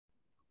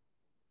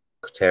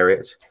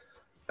Secretariat.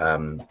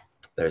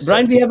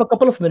 Brian, we have a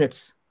couple of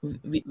minutes.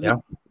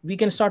 We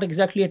can start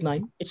exactly at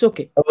 9. It's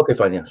okay. Oh, okay,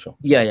 fine. Yeah, sure.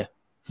 Yeah.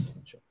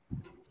 Sure.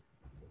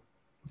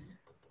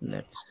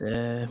 Let's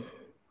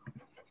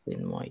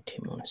invite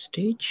him on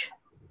stage.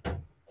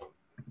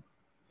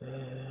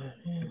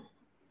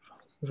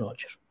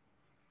 Roger,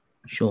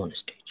 show on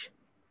stage.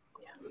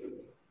 Yeah.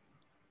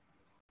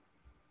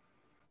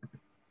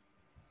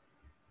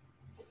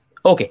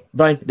 Okay,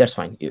 Brian, that's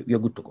fine. You're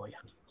good to go. Yeah.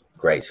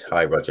 Great.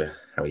 Hi, Roger.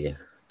 How are you?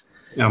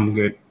 I'm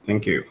good.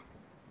 Thank you.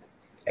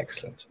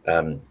 Excellent.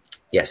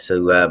 Yes,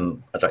 so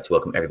I'd like to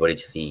welcome everybody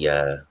to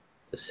the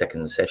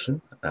second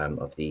session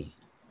of the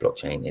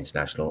Blockchain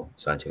International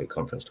Scientific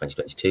Conference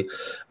 2022.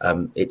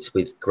 It's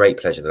with great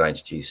pleasure that I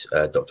introduce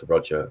Dr.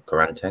 Roger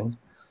Koranteng.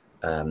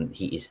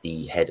 He is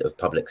the head of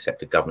public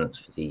sector governance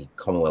for the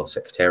Commonwealth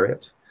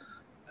Secretariat,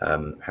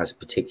 has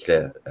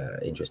particular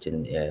interest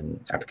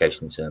in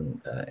applications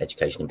and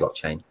education in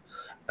blockchain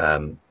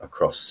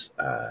across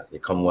the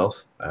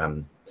Commonwealth.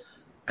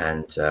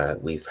 And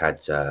we've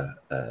had the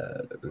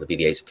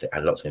BBA's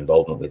had lots of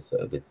involvement with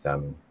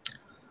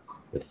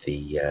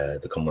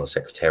the Commonwealth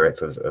Secretariat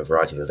for a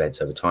variety of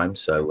events over time.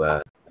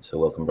 So so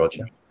welcome,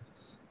 Roger.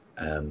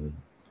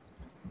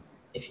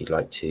 If you'd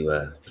like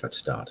to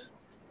start.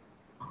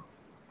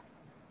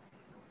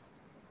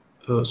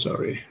 Oh,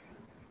 sorry.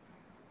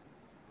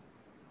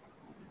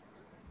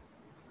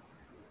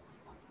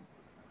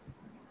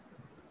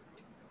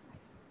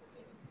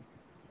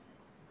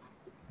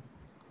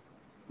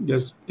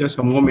 Just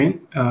a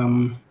moment.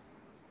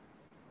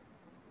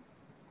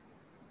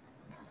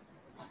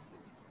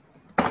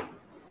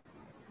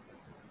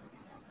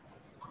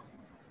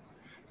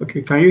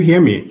 Okay, can you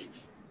hear me?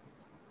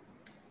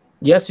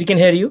 Yes, we can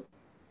hear you.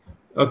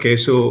 Okay,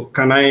 so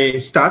can I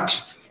start?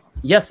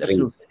 Yes,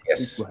 absolutely. Yes.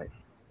 Please go ahead.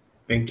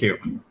 Thank you.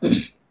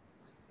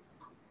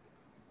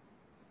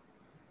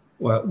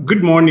 Well,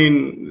 good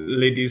morning,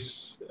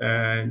 ladies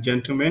and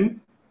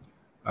gentlemen.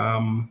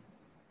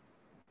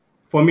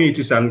 For me, it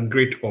is a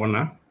great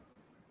honor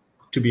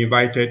to be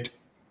invited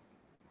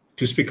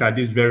to speak at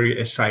this very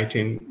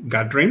exciting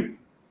gathering,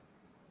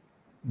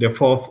 the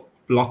 4th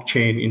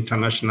Blockchain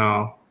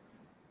International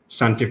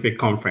Scientific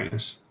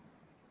Conference,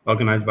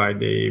 organized by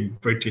the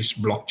British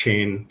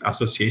Blockchain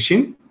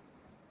Association.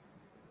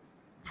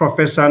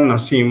 Professor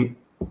Nassim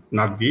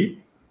Nadvi,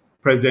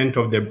 President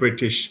of the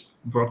British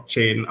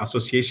Blockchain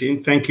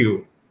Association, thank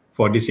you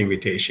for this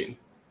invitation.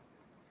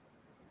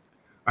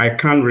 I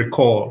can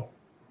recall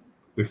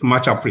with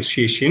much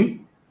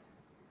appreciation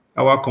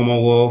our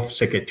Commonwealth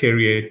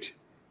Secretariat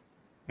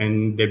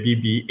and the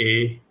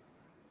BBA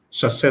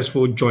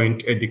successful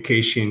joint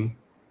education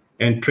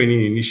and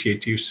training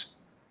initiatives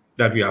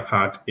that we have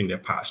had in the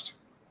past.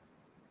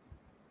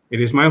 It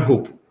is my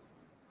hope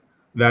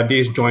that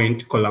this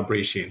joint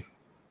collaboration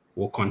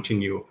will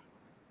continue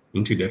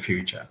into the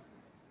future.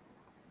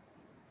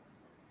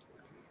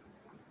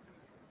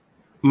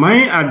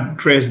 My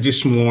address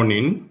this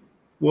morning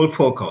will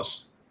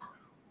focus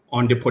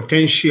on the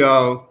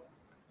potential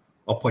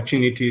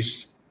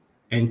opportunities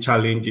and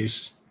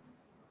challenges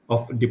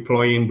of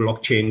deploying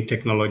blockchain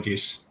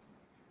technologies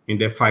in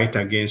the fight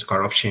against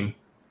corruption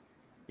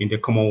in the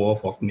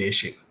Commonwealth of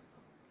Nations.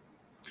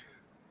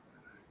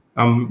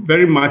 I'm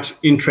very much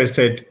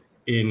interested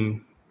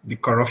in the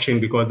corruption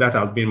because that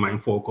has been my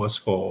focus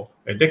for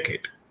a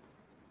decade.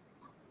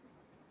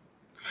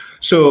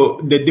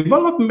 So the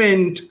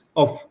development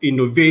of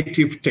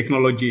innovative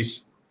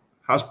technologies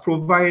has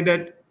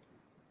provided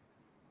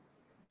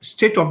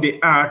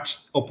state-of-the-art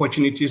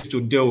opportunities to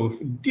deal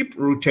with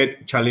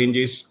deep-rooted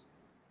challenges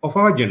of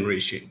our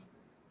generation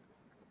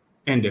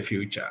and the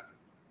future.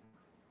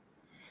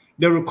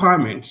 The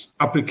requirements,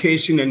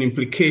 application, and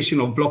implication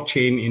of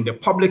blockchain in the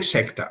public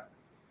sector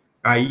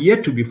are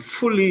yet to be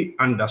fully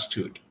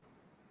understood.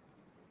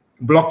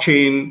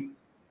 Blockchain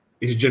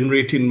is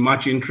generating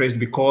much interest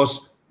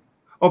because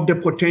of the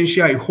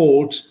potential it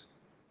holds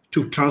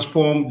to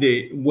transform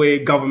the way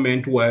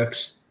government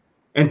works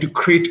and to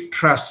create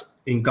trust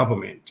in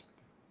government.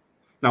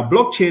 Now,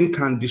 blockchain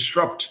can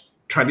disrupt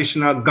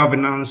traditional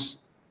governance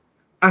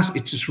as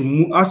it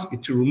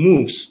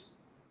removes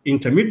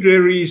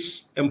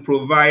intermediaries and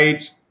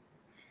provides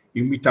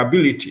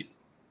immutability.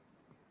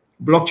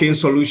 Blockchain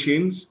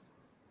solutions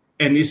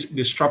and its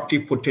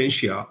disruptive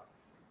potential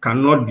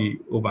cannot be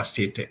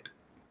overstated.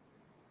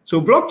 So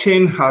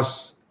blockchain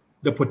has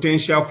the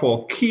potential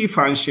for key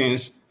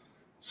functions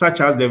such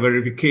as the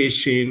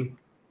verification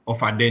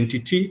of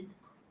identity,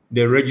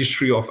 the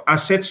registry of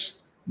assets,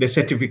 the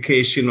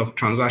certification of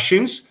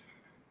transactions.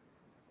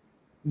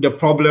 The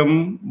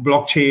problem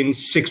blockchain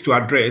seeks to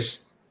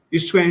address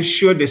is to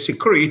ensure the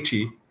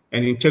security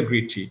and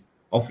integrity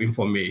of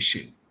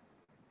information.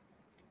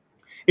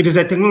 It is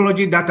a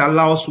technology that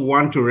allows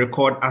one to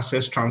record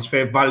assets,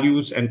 transfer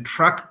values, and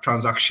track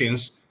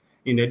transactions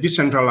in a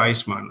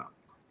decentralized manner,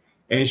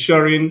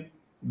 ensuring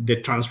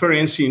the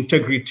transparency,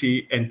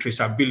 integrity, and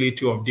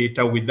traceability of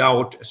data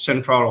without a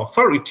central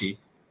authority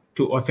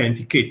to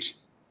authenticate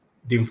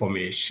the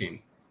information.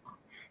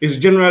 It's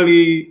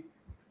generally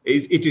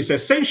It is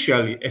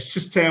essentially a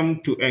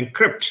system to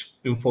encrypt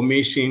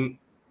information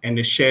and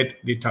a shared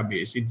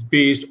database. It's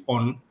based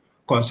on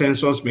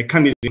consensus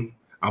mechanism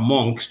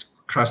amongst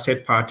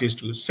trusted parties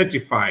to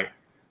certify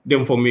the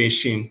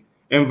information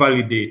and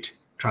validate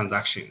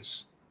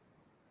transactions.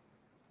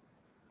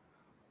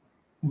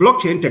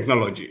 Blockchain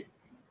technology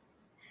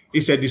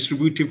is a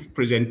distributive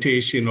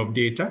presentation of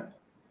data,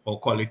 or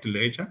call it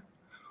ledger,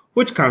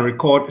 which can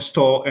record,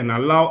 store, and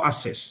allow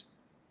access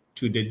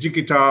to the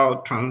digital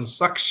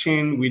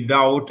transaction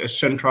without a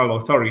central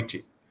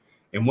authority.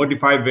 A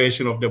modified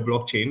version of the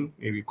blockchain,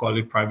 we call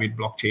it private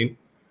blockchain,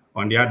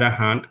 on the other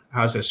hand,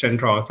 has a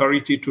central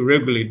authority to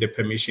regulate the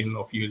permission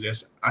of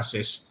users'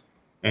 access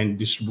and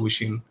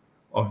distribution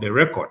of the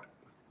record.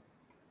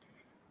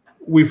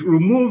 With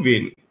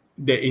removing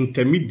the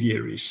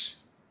intermediaries,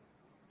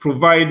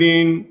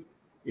 providing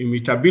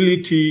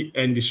immutability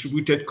and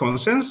distributed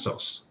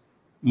consensus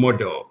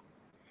model,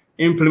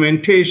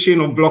 implementation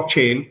of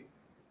blockchain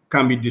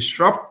can be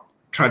disrupt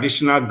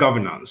traditional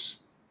governance.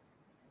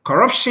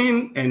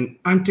 Corruption and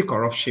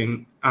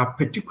anti-corruption are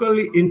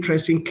particularly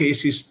interesting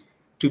cases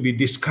to be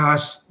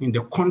discussed in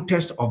the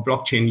context of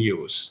blockchain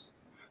use.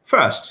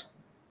 First,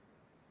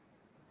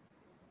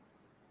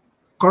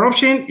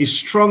 corruption is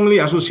strongly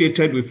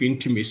associated with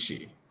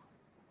intimacy,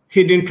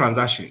 hidden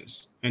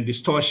transactions, and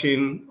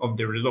distortion of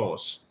the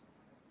results.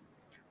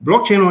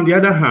 Blockchain, on the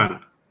other hand,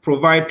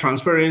 provide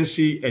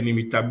transparency and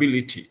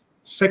immutability.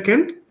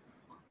 Second,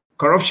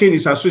 corruption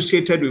is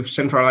associated with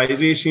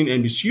centralization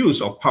and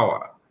misuse of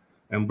power,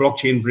 and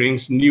blockchain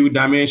brings new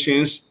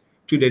dimensions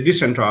to the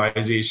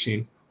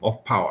decentralization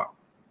of power.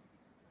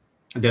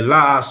 The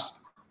last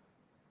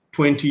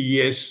 20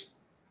 years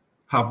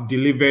have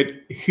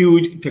delivered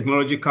huge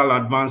technological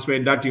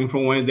advancement that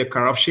influence the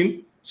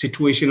corruption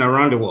situation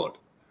around the world.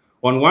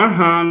 On one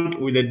hand,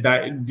 with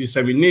the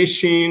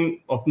dissemination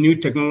of new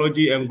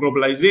technology and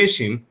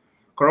globalization,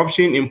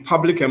 corruption in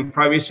public and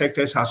private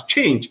sectors has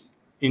changed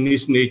in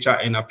its nature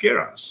and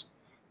appearance.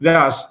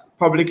 Thus,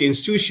 public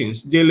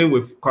institutions dealing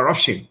with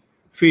corruption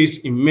face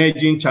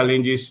emerging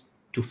challenges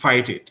to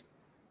fight it.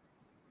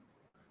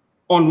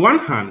 On one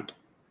hand,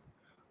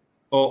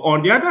 or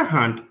on the other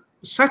hand,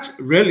 such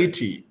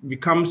reality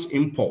becomes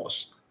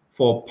impulse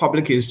for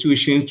public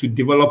institutions to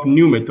develop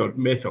new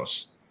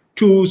methods,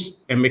 tools,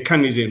 and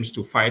mechanisms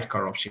to fight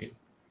corruption.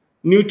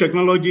 New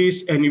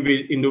technologies and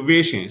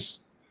innovations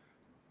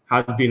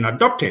have been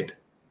adopted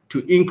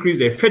to increase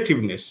the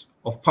effectiveness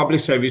of public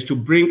service, to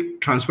bring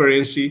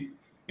transparency,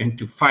 and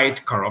to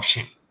fight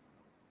corruption.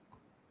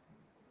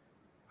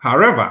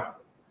 However,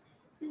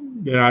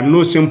 there are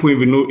no simple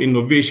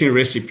innovation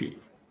recipe,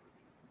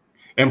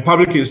 and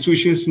public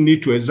institutions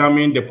need to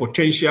examine the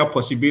potential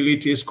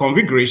possibilities,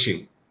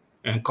 configuration,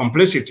 and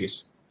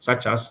complexities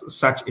such as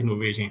such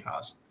innovation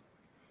has.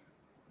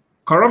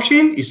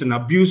 Corruption is an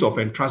abuse of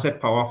entrusted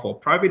power for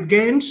private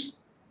gains.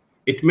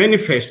 It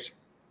manifests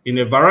in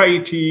a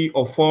variety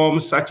of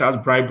forms such as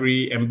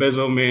bribery,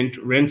 embezzlement,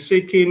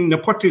 rent-seeking,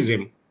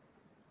 nepotism.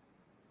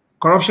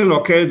 Corruption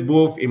occurs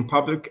both in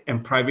public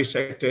and private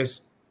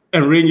sectors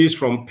and ranges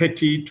from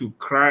petty to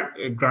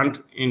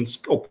grand in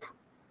scope,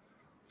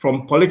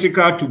 from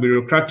political to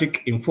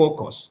bureaucratic in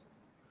focus,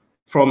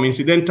 from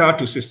incidental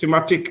to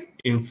systematic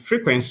in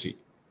frequency,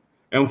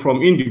 and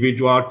from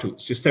individual to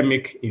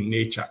systemic in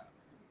nature.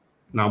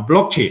 Now,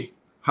 blockchain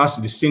has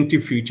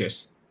distinctive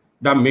features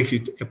that make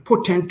it a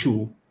potent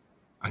tool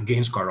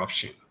against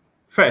corruption.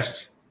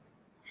 First,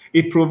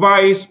 it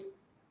provides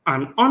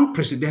an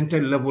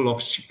unprecedented level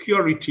of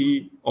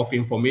security of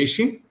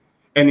information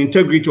and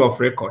integrity of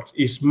records.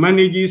 It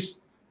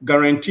manages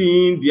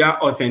guaranteeing their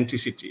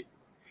authenticity.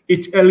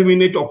 It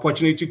eliminates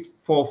opportunity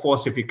for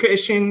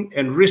falsification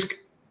and risk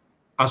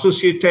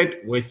associated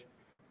with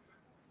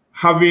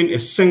having a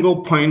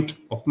single point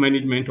of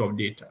management of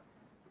data.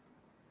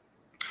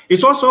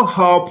 It also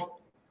helps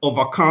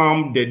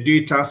overcome the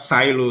data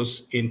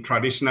silos in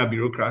traditional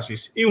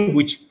bureaucracies in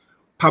which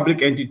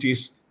public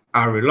entities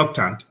are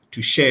reluctant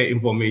to share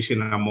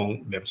information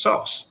among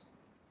themselves.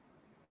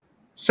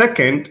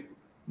 Second,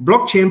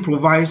 blockchain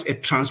provides a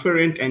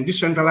transparent and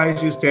decentralized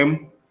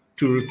system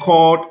to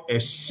record a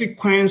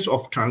sequence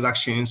of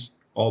transactions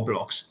or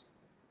blocks.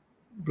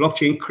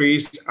 Blockchain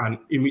creates an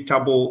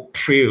immutable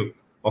trail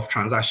of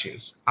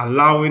transactions,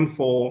 allowing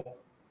for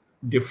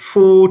the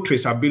full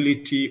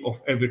traceability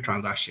of every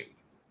transaction.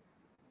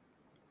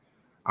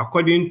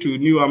 According to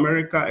New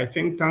America, a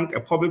think tank,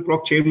 a public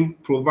blockchain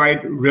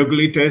provides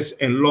regulators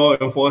and law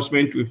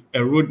enforcement with a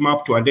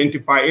roadmap to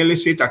identify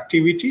illicit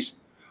activities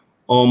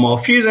or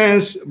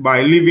malfeasance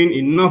by leaving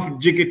enough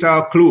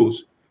digital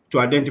clues to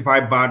identify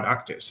bad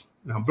actors.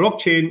 Now,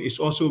 blockchain is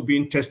also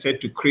being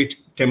tested to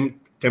create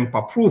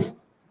tamper-proof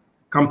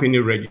company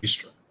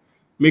register,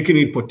 making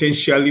it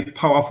potentially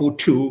powerful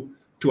tool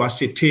to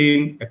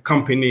ascertain a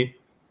company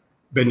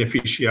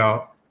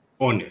beneficial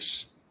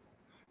owners.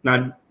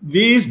 Now,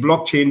 these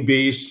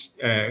blockchain-based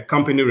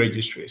company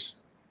registries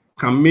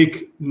can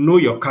make know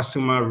your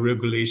customer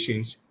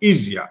regulations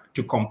easier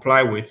to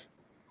comply with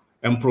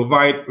and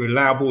provide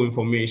reliable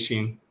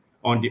information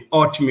on the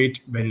ultimate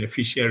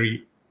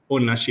beneficiary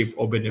ownership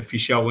or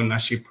beneficial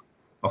ownership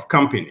of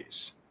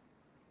companies.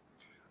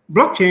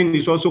 Blockchain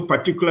is also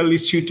particularly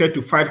suited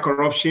to fight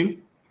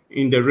corruption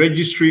in the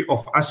registry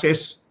of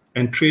assets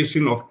and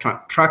tracing of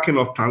tracking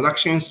of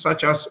transactions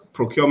such as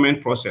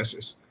procurement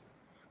processes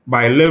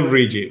by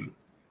leveraging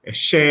a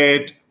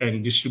shared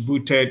and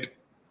distributed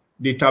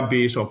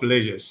database of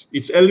ledgers.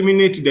 It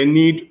eliminates the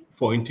need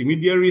for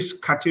intermediaries,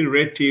 cutting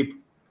red tape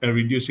and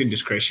reducing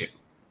discretion.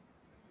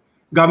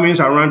 Governments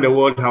around the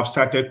world have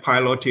started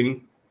pilot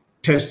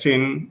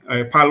testing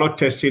a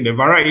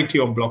variety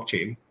of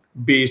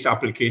blockchain-based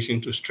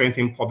applications to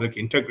strengthen public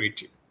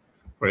integrity.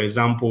 For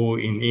example,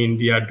 in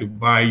India,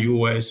 Dubai,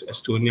 US,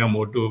 Estonia,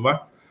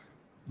 Moldova,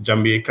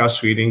 Jamaica,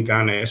 Sweden,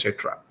 Ghana,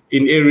 etc.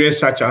 In areas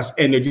such as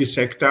energy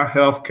sector,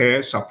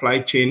 healthcare, supply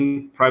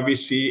chain,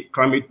 privacy,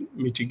 climate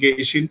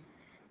mitigation,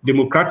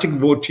 democratic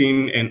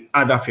voting, and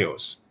other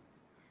fields.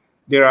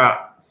 There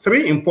are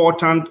three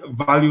important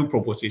value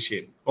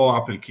propositions or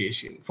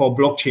applications for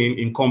blockchain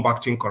in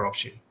combating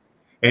corruption.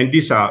 And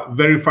these are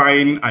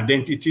verifying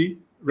identity,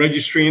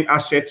 registering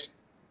assets,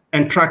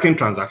 and tracking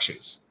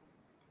transactions.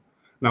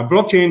 Now,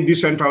 blockchain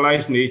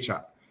decentralized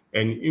nature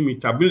and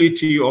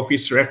immutability of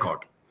its record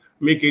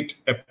make it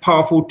a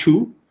powerful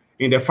tool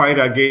in the fight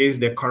against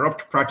the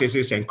corrupt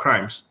practices and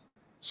crimes,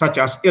 such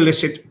as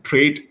illicit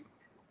trade,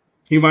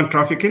 human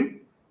trafficking,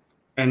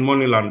 and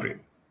money laundering.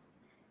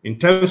 In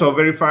terms of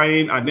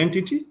verifying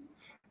identity,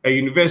 a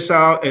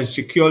universal and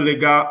secure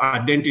legal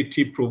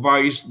identity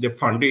provides the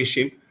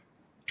foundation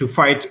to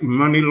fight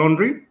money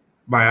laundering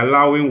by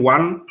allowing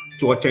one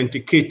to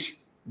authenticate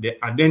the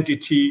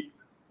identity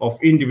of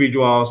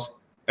individuals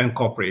and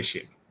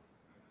corporations.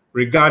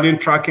 Regarding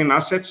tracking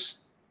assets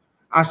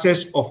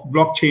of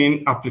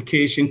blockchain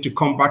application to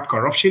combat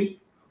corruption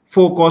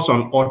focus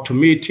on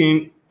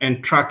automating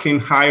and tracking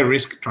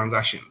high-risk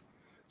transactions,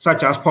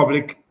 such as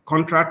public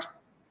contract,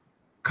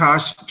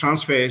 cash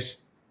transfers,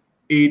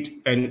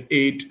 aid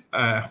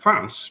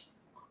funds.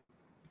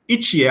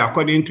 Each year,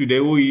 according to the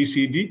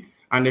OECD,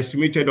 an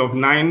estimated of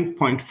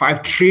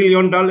 $9.5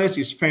 trillion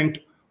is spent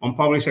on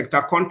public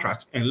sector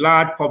contracts and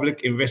large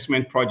public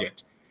investment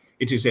projects.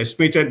 It is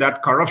estimated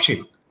that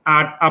corruption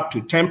adds up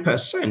to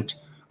 10%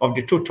 of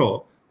the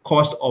total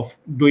cost of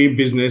doing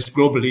business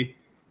globally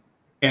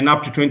and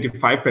up to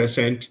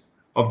 25%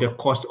 of the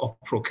cost of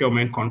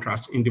procurement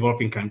contracts in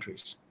developing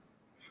countries.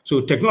 So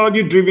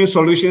technology-driven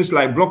solutions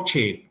like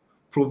blockchain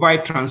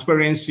provide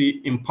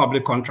transparency in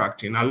public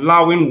contracting,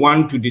 allowing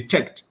one to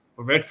detect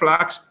red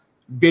flags,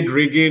 bid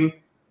rigging,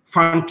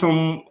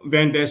 phantom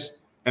vendors,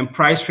 and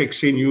price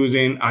fixing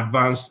using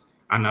advanced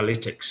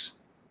analytics.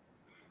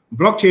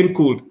 Blockchain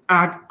could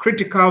add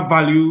critical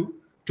value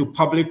to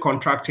public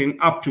contracting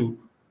up to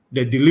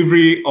the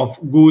delivery of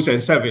goods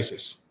and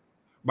services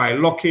by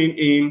locking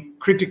in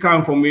critical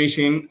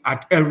information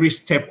at every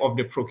step of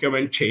the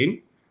procurement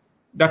chain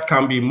that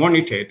can be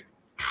monitored,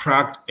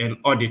 tracked, and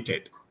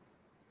audited.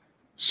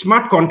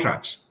 Smart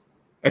contracts,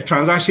 a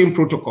transaction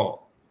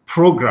protocol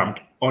programmed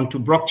onto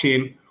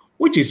blockchain,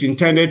 which is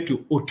intended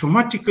to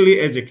automatically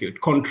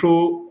execute,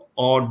 control,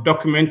 or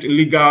document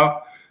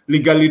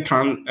legally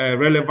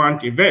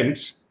relevant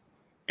events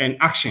and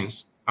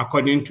actions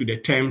according to the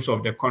terms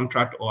of the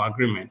contract or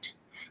agreement.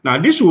 Now,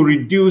 this will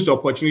reduce the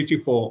opportunity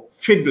for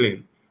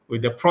fiddling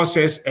with the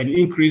process and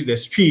increase the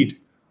speed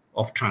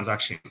of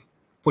transaction.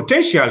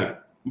 Potentially,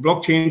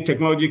 blockchain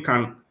technology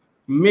can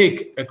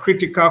make a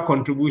critical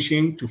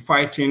contribution to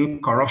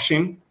fighting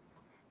corruption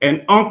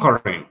and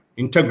anchoring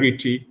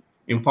integrity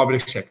in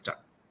public sector.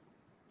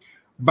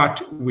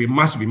 But we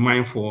must be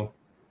mindful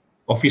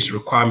of its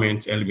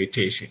requirements and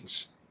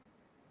limitations.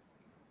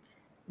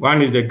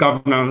 One is the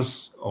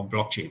governance of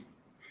blockchain.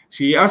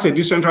 See, as a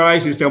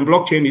decentralized system,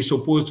 blockchain is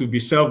supposed to be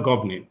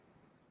self-governing.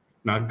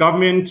 Now,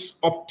 governments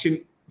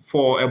opting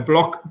for a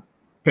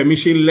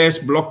permissionless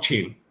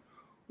blockchain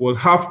will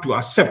have to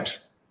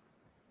accept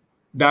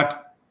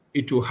that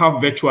it will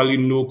have virtually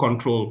no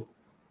control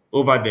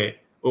over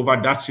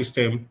that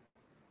system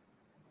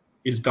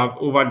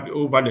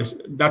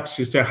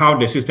how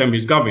the system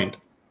is governed.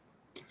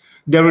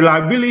 The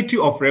reliability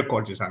of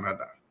records is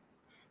another,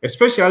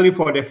 especially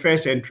for the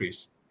first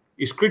entries,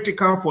 is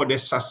critical for the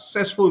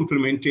successful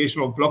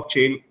implementation of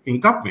blockchain in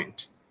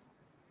government.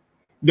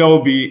 There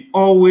will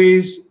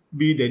always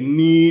be the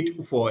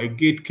need for a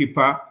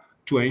gatekeeper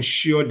to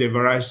ensure the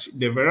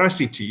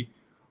veracity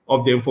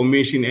of the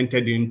information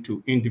entered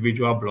into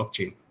individual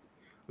blockchain.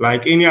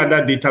 Like any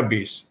other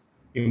database,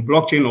 in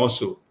blockchain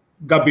also,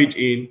 garbage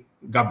in,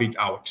 garbage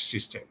out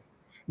system.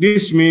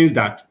 This means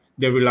that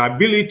the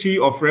reliability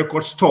of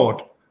records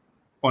stored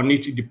on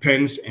it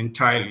depends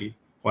entirely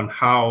on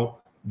how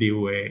they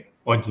were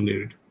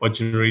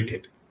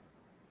generated.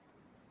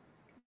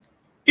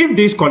 If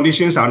these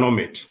conditions are not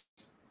met,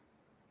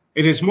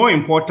 it is more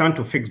important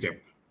to fix them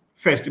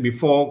first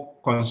before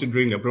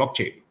considering the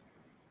blockchain.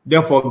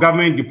 Therefore,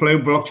 government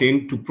deploying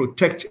blockchain to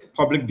protect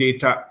public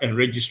data and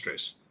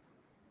registers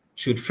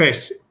should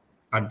first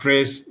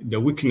address the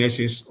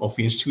weaknesses of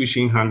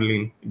institution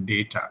handling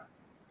data.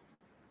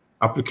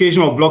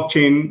 Application of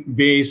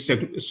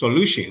blockchain-based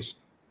solutions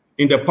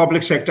in the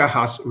public sector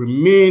has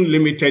remained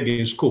limited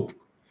in scope,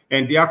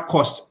 and their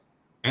cost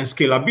and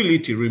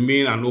scalability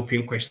remain an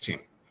open question,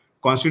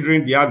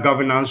 considering their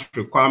governance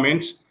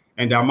requirements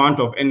and the amount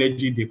of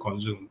energy they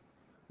consume.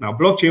 Now,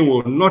 blockchain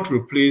will not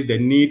replace the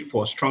need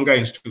for stronger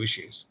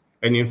institutions,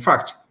 and in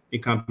fact,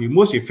 it can be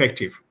most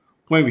effective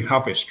when we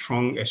have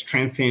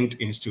strengthened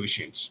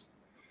institutions.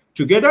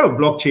 Together with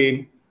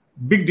blockchain,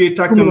 big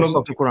data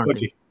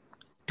technology.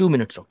 2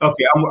 minutes.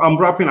 Okay, I'm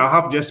wrapping. I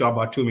have just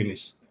about 2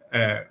 minutes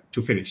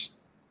to finish.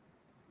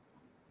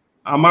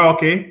 Am I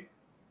okay?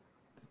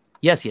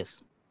 Yes,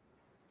 yes.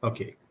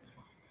 Okay.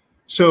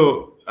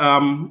 So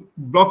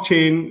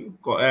blockchain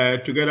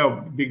together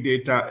with big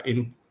data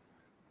in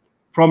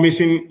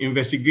promising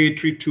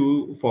investigatory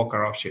tool for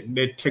corruption.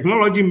 The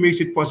technology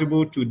makes it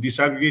possible to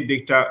disaggregate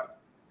data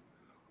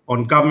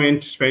on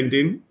government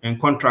spending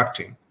and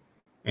contracting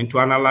and to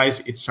analyze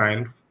its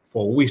sign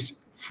for waste,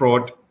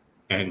 fraud,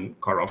 and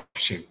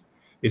corruption.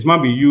 It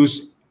might be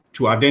used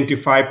to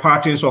identify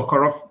patterns of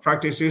corrupt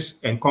practices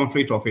and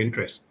conflict of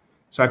interest,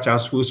 such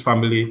as whose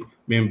family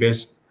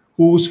members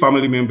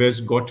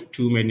got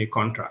too many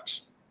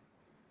contracts.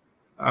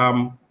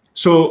 Wrapping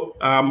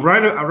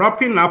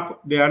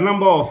up, there are a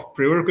number of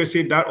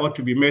prerequisites that ought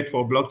to be met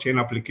for blockchain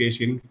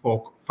application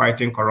for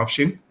fighting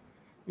corruption.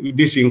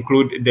 This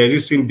includes the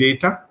existing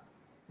data.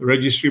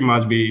 Registry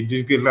must be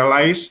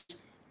digitalized.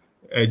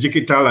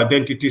 Digital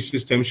identity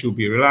system should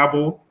be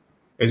reliable.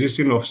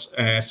 Existing of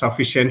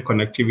sufficient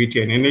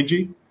connectivity and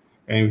energy.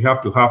 And we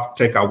have to have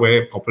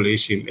tech-aware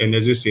population and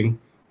existing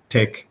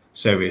tech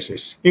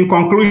services. In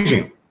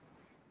conclusion,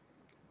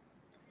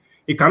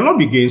 it cannot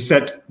be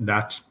gainsaid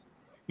that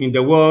in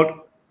the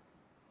world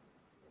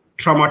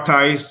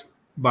traumatized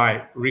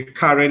by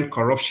recurrent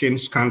corruption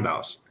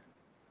scandals,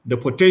 the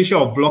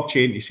potential of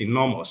blockchain is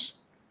enormous,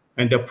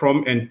 and the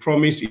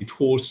promise it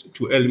holds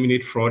to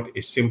eliminate fraud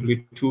is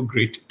simply too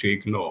great to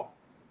ignore.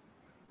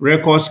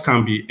 Records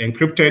can be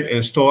encrypted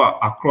and stored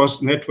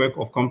across network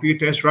of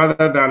computers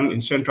rather than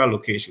in central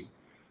location,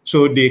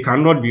 so they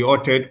cannot be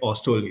altered or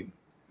stolen.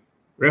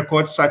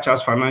 Records such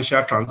as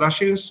financial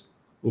transactions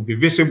will be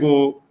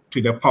visible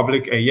to the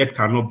public and yet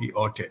cannot be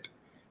altered.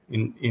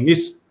 In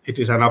this, it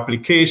is an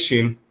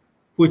application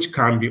which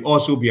can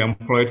also be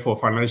employed for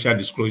financial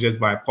disclosures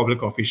by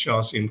public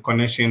officials in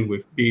connection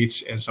with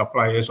bids and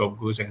suppliers of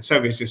goods and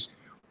services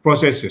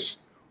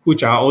processes,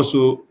 which are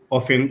also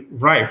often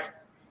rife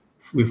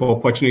with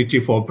opportunity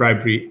for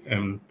bribery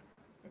and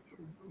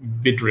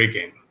bid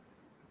rigging.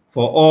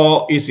 For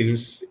all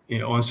its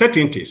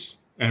uncertainties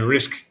and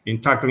risk in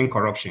tackling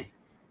corruption,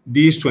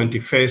 these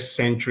 21st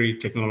century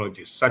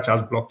technologies, such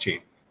as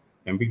blockchain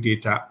and big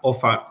data,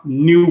 offer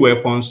new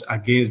weapons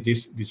against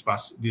these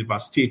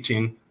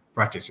devastating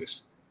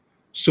practices.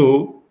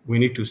 So we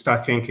need to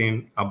start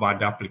thinking about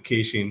the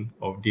application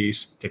of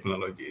these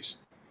technologies.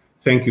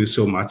 Thank you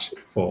so much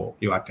for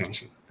your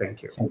attention.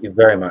 Thank you. Thank you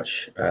very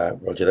much,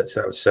 Roger.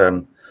 That was,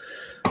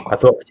 I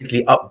thought,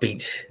 particularly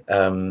upbeat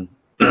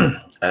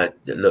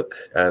look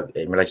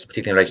particularly in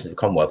relation to the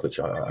Commonwealth, which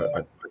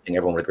I think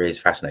everyone would agree is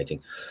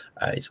fascinating.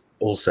 It's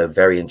also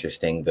very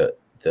interesting that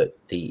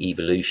the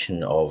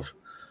evolution of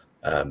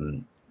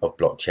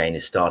blockchain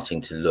is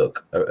starting to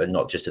look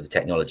not just at the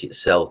technology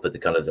itself, but the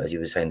kind of, as you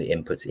were saying, the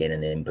inputs in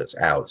and inputs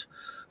out,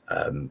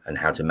 and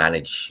how to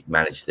manage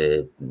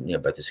the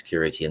both the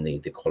security and the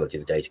quality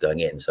of the data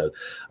going in. So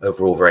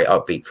overall, very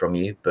upbeat from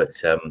you,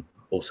 but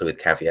also with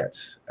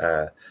caveats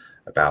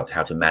about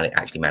how to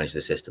actually manage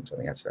the systems. I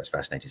think that's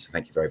fascinating. So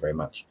thank you very, very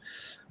much.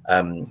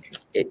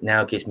 It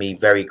now gives me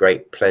very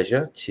great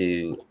pleasure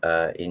to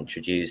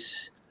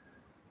introduce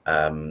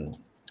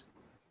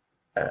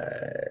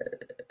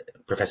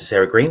Professor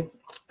Sarah Green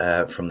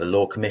from the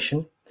Law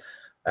Commission,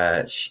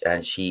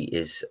 and she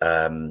is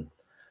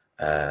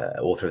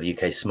author of the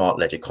UK Smart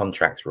Ledger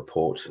Contracts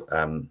Report.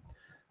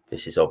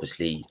 This is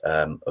obviously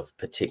of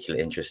particular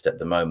interest at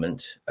the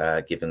moment,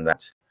 given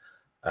that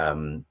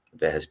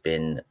there has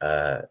been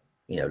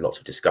lots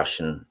of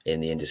discussion in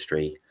the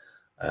industry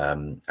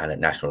and at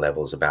national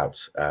levels about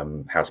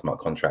how smart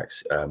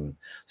contracts,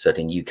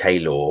 certainly in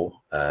UK law,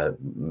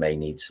 may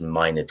need some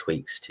minor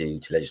tweaks to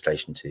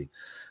legislation to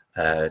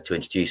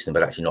introduce them,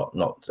 but actually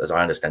not, as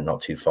I understand,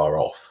 not too far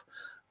off.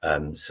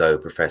 So,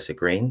 Professor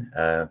Green,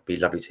 be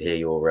lovely to hear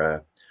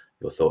your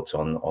thoughts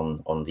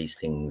on these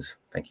things.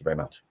 Thank you very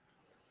much.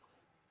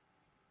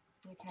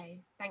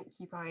 Okay, thank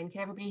you, Brian.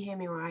 Can everybody hear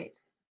me all right?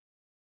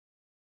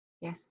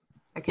 Yes.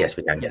 Okay. Yes,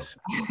 we can. Yes.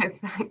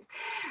 Thanks.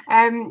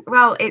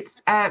 Well,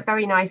 it's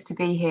very nice to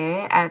be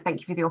here.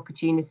 Thank you for the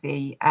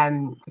opportunity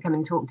to come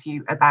and talk to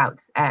you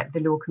about the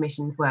Law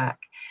Commission's work.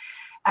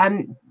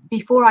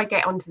 Before I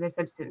get onto the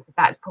substance of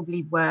that, it's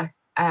probably worth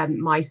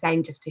my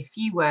saying just a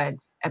few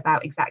words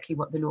about exactly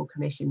what the Law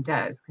Commission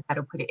does, because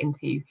that'll put it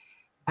into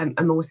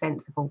a more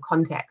sensible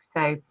context.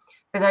 So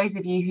for those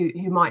of you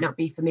who might not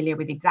be familiar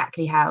with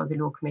exactly how the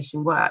Law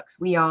Commission works,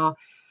 we are,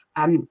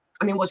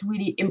 what's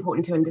really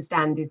important to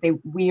understand is that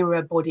we're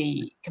a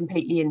body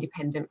completely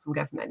independent from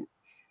government.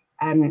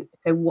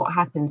 So what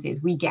happens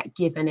is we get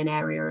given an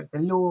area of the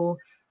law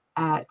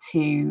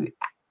to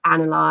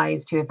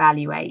analyse, to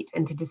evaluate,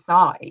 and to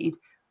decide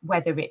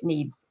whether it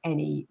needs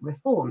any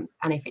reforms,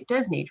 and if it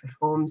does need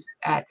reforms,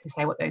 to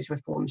say what those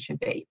reforms should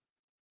be,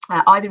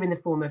 either in the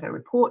form of a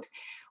report,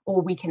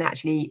 or we can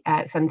actually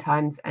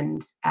sometimes,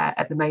 and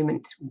at the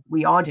moment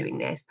we are doing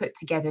this, put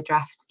together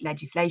draft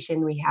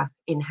legislation. We have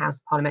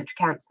in-house parliamentary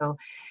counsel,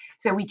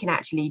 so we can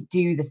actually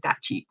do the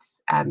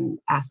statutes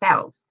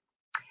ourselves.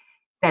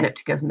 Then up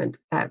to government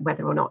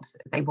whether or not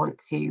they want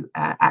to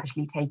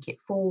actually take it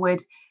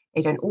forward.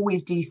 They don't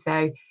always do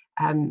so,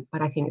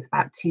 but I think it's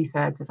about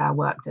 2/3 of our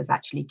work does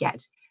actually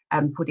get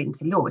put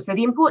into law. So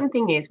the important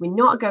thing is we're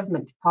not a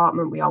government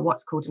department, we are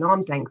what's called an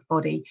arm's length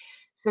body.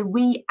 So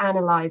we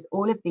analyse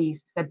all of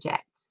these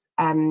subjects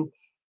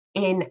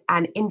in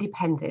an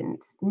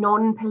independent,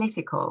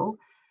 non-political,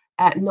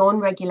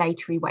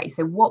 non-regulatory way.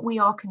 So what we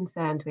are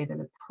concerned with are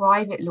the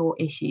private law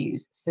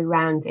issues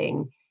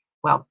surrounding,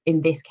 well,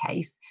 in this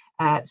case,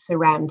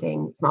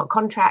 surrounding smart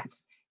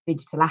contracts,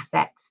 digital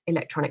assets,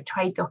 electronic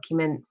trade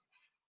documents,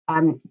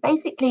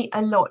 basically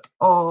a lot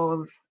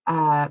of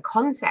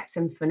concepts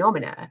and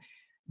phenomena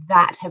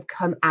that have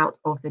come out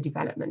of the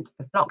development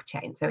of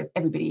blockchain. So as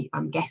everybody,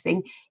 I'm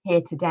guessing,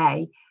 here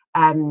today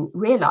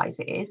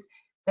realises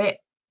that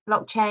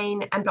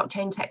blockchain and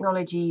blockchain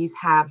technologies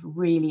have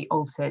really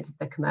altered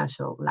the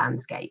commercial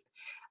landscape.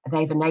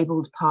 They've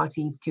enabled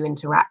parties to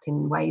interact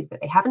in ways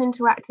that they haven't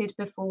interacted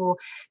before.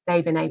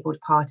 They've enabled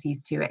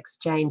parties to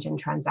exchange and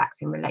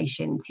transact in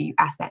relation to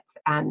assets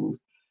and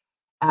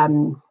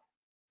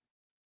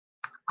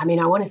I mean,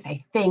 I want to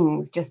say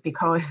things just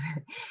because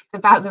it's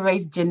about the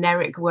most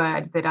generic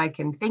word that I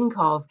can think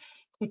of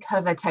to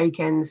cover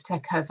tokens, to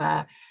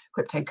cover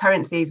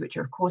cryptocurrencies, which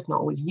are of course not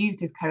always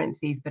used as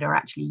currencies, but are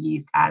actually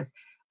used as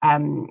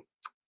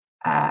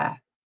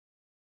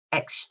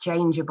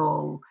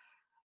exchangeable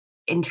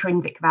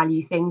intrinsic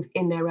value things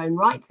in their own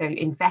right. So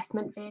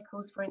investment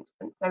vehicles, for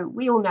instance. So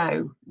we all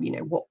know,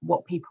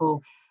 what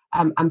people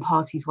and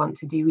parties want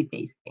to do with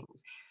these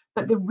things.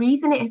 But the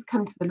reason it has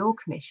come to the Law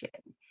Commission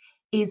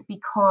is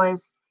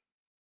because,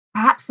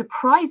 perhaps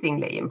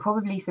surprisingly, and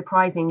probably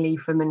surprisingly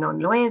from a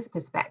non-lawyer's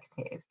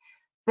perspective,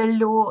 the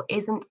law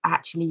isn't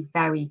actually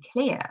very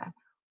clear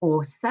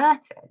or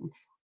certain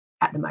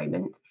at the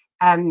moment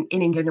in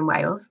England and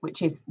Wales,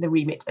 which is the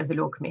remit of the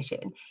Law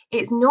Commission.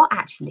 It's not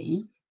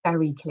actually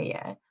very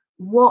clear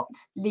what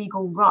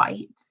legal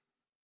rights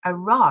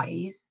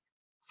arise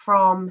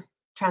from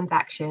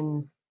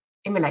transactions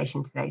in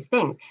relation to those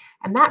things.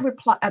 And that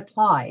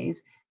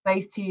applies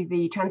both to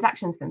the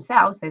transactions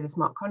themselves, so the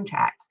smart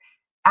contracts,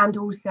 and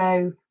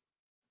also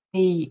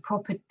the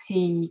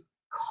property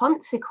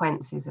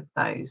consequences of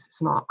those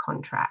smart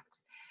contracts.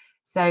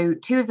 So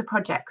two of the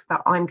projects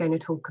that I'm going to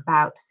talk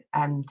about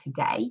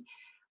today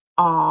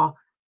are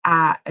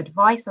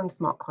advice on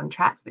smart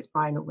contracts, which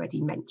Brian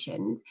already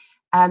mentioned,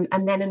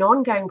 and then an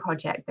ongoing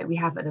project that we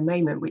have at the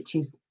moment, which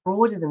is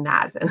broader than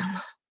that and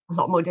a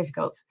lot more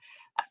difficult,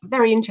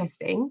 very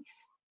interesting,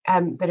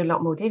 but a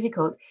lot more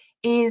difficult,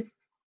 is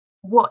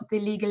what the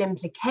legal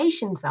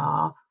implications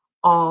are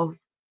of,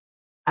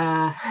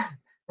 I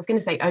was going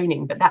to say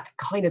owning, but that's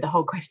kind of the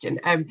whole question,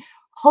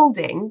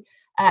 holding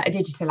a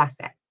digital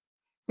asset.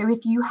 So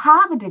if you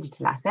have a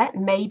digital asset,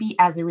 maybe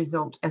as a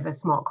result of a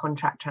smart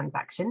contract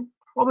transaction,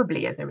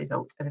 probably as a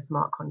result of a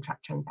smart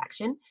contract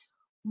transaction,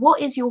 what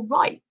is your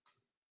right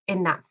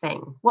in that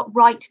thing? What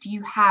right do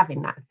you have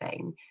in that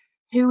thing?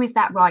 Who is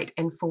that right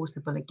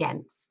enforceable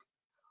against?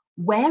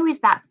 Where is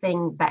that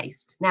thing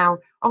based? Now,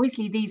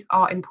 obviously, these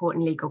are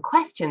important legal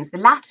questions, the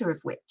latter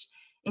of which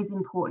is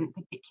important,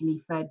 particularly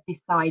for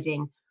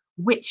deciding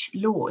which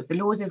laws, the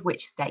laws of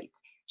which state,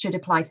 should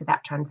apply to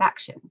that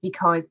transaction.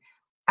 Because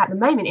at the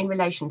moment, in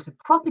relation to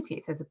property,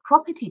 if there's a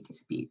property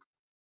dispute,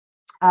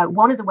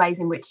 one of the ways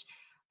in which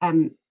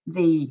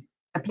the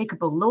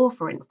applicable law,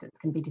 for instance,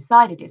 can be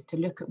decided is to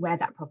look at where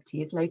that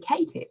property is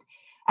located.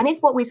 And if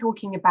what we're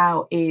talking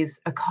about is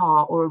a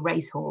car or a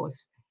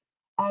racehorse,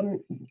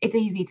 it's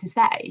easy to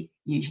say,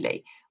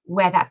 usually,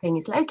 where that thing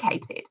is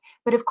located.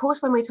 But of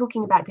course, when we're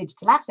talking about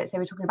digital assets, so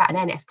we're talking about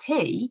an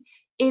NFT,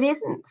 it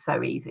isn't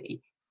so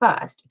easy,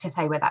 first, to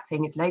say where that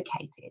thing is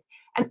located.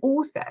 And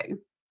also,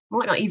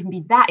 might not even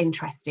be that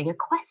interesting a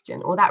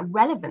question or that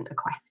relevant a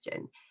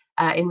question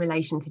in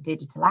relation to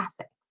digital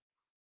assets.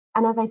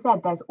 And as I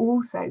said, there's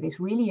also this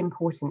really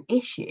important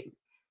issue,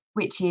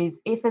 which is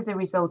if as a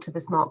result of a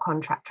smart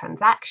contract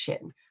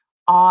transaction,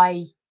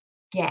 I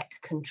get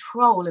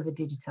control of a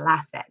digital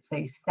asset.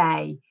 So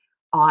say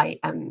I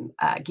am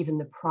given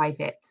the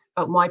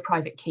my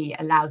private key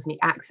allows me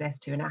access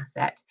to an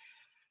asset,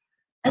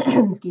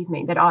 excuse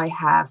me, that I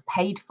have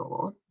paid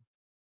for.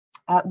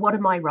 What are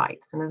my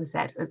rights? And as I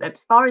said, as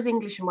far as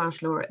English and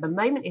Welsh law at the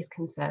moment is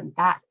concerned,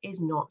 that is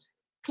not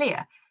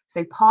clear.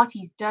 So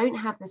parties don't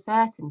have the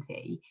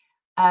certainty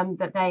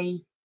that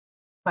they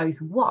both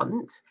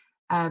want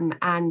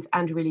and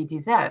really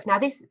deserve. Now,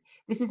 this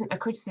isn't a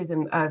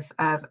criticism of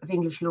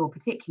English law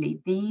particularly.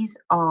 These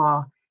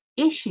are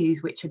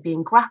issues which are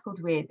being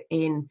grappled with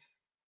in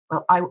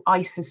well,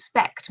 I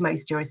suspect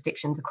most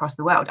jurisdictions across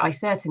the world. I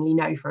certainly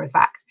know for a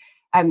fact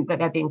that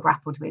they're being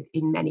grappled with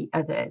in many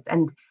others.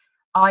 And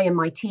I and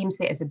my team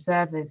sit as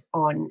observers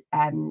on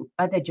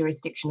other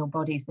jurisdictional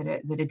bodies that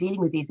are dealing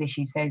with these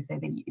issues. So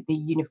the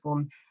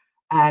Uniform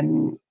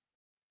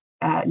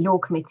Law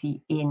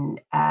Committee in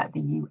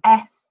the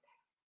US,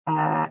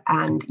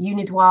 and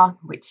UNIDROIT,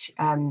 which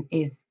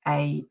is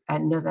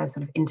another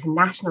sort of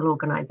international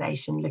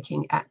organisation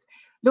looking at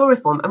law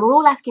reform. And we're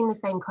all asking the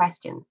same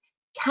questions.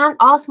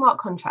 Are smart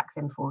contracts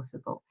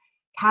enforceable?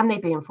 Can they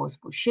be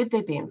enforceable? Should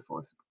they be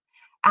enforceable?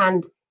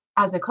 And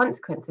as a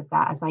consequence of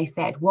that, as I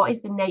said, what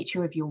is the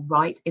nature of your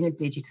right in a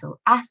digital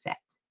asset?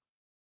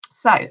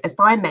 So, as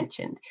Brian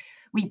mentioned,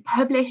 we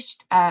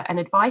published an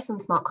advice on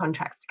smart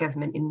contracts to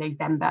government in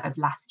November of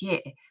last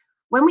year.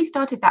 When we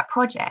started that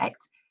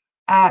project,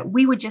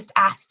 we were just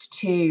asked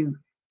to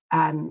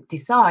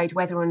decide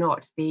whether or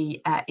not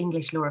the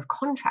English law of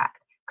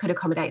contract could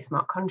accommodate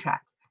smart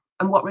contracts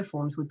and what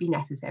reforms would be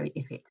necessary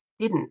if it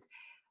didn't.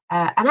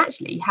 And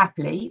actually,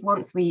 happily,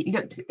 once we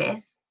looked at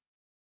this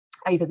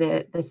over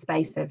the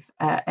space of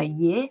a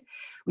year,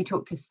 we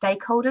talked to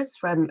stakeholders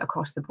from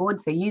across the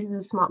board, so users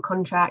of smart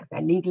contracts,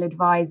 their legal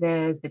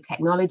advisors, the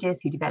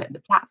technologists who develop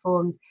the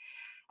platforms.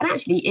 And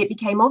actually, it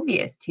became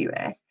obvious to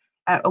us,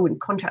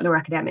 and contract law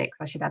academics,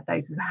 I should add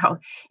those as well.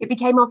 It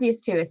became obvious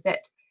to us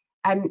that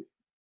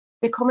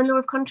the common law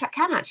of contract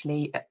can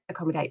actually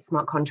accommodate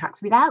smart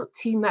contracts without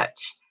too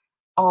much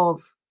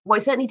of, well,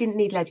 it certainly didn't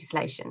need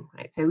legislation,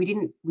 right? So we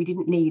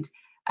didn't need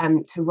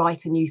to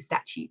write a new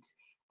statute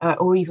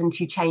or even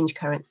to change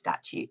current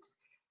statutes.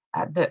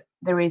 That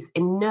there is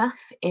enough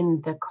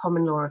in the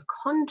common law of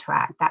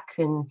contract that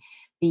can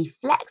be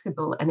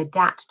flexible and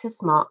adapt to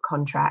smart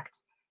contract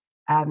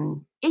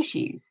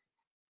issues.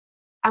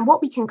 And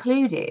what we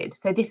concluded,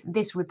 so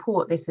this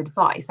report, this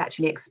advice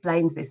actually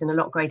explains this in a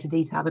lot greater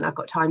detail than I've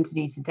got time to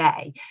do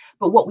today.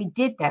 But what we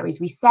did there is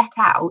we set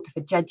out for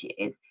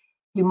judges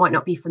who might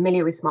not be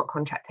familiar with smart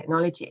contract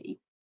technology,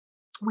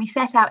 we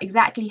set out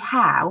exactly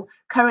how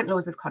current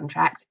laws of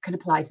contract could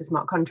apply to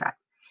smart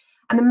contracts.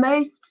 And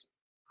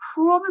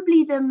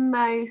probably the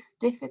most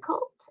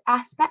difficult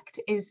aspect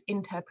is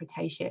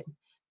interpretation.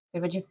 So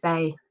if I just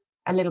say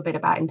a little bit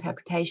about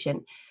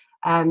interpretation,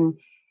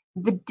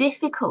 the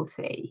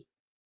difficulty,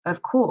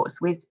 of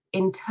course, with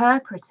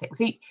interpreting.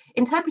 See,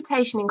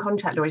 interpretation in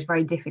contract law is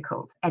very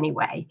difficult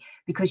anyway,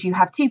 because you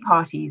have two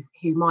parties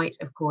who might,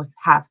 of course,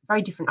 have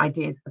very different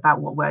ideas about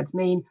what words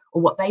mean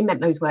or what they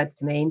meant those words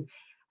to mean.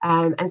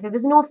 And so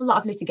there's an awful lot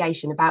of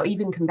litigation about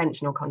even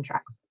conventional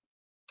contracts.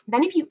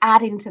 Then if you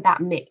add into that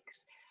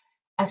mix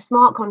a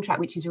smart contract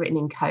which is written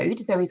in code,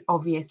 so is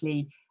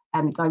obviously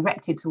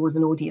directed towards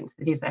an audience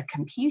that is a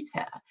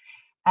computer,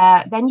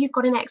 then you've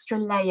got an extra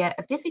layer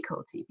of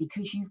difficulty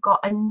because you've got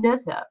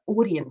another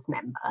audience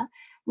member.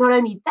 Not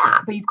only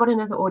that, but you've got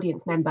another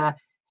audience member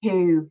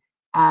who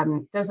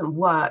doesn't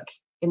work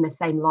in the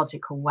same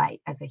logical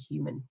way as a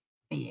human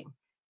being.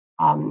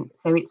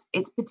 So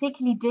it's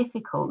particularly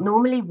difficult.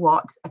 Normally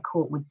what a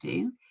court would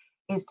do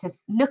is to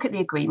look at the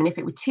agreement. If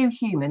it were two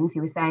humans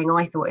who were saying,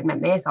 I thought it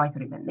meant this, I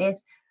thought it meant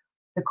this,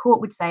 the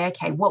court would say,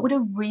 okay, what would a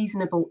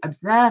reasonable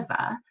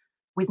observer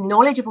with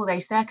knowledge of all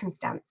those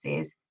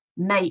circumstances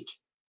make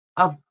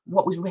of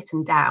what was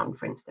written down,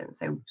 for instance?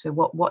 So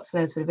what's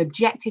a sort of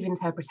objective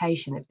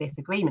interpretation of this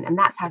agreement? And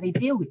that's how they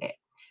deal with it.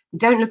 They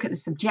don't look at the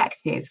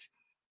subjective,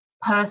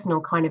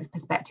 personal kind of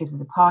perspectives of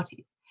the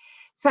parties.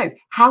 So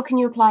how can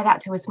you apply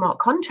that to a smart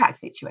contract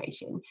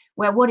situation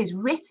where what is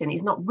written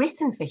is not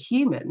written for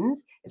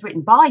humans, it's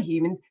written by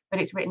humans, but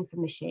it's written for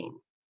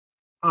machines?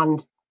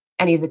 And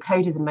any of the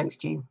coders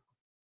amongst you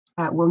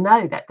will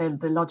know that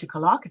the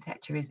logical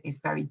architecture is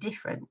very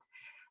different,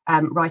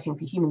 writing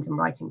for humans and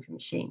writing for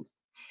machines.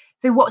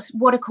 So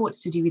what are courts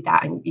to do with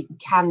that? And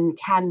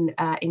can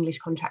English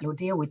contract law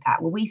deal with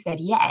that? Well, we said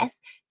yes,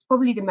 it's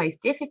probably the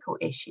most difficult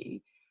issue,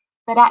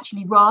 but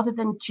actually rather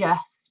than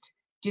just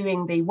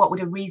doing what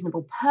would a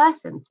reasonable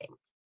person think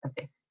of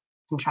this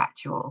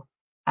contractual,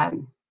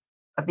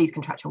 of these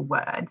contractual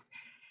words,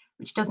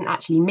 which doesn't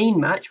actually mean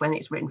much when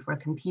it's written for a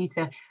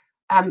computer,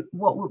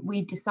 what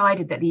we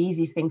decided that the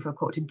easiest thing for a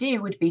court to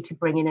do would be to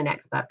bring in an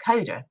expert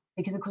coder,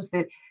 because of course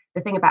the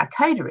thing about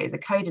a coder is a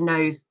coder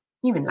knows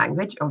human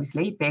language,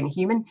 obviously being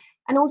human,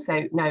 and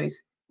also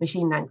knows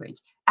machine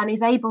language, and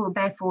is able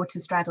therefore to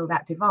straddle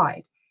that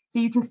divide. So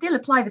you can still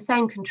apply the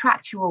same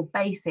contractual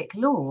basic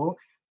law,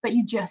 but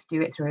you just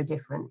do it through a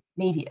different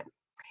medium.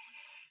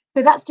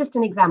 So that's just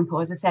an example.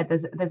 As I said,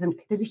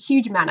 there's a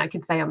huge amount I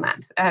could say on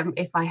that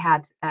if I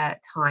had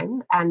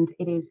time, and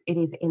it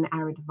is in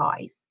our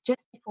advice.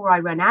 Just before I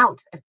run out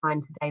of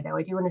time today, though,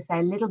 I do want to say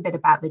a little bit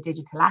about the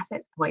digital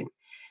assets point,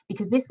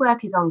 because this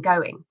work is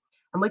ongoing,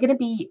 and we're going to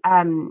be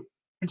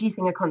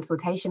producing a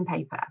consultation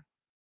paper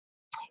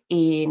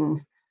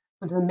in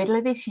the middle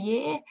of this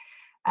year.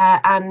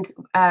 And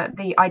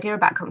the idea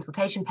about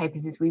consultation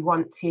papers is we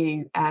want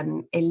to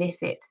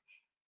elicit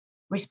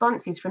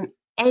responses from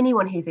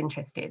anyone who's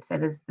interested. So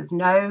there's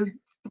no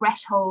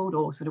threshold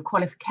or sort of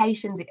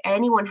qualifications. If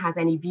anyone has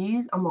any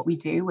views on what we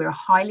do, we're a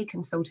highly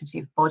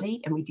consultative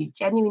body, and we do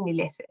genuinely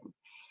listen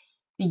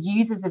to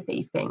users of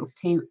these things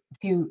to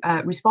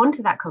respond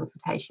to that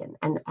consultation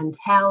and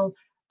tell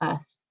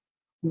us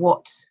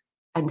what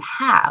and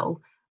how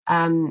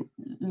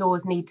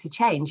laws need to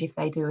change, if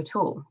they do at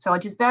all. So I'll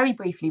just very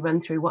briefly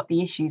run through what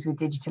the issues with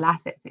digital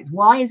assets is.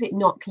 Why is it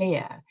not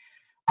clear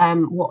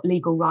what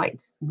legal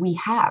rights we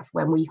have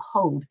when we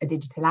hold a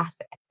digital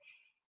asset?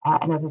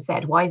 And as I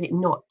said, why is it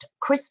not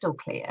crystal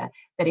clear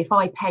that if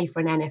I pay for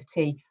an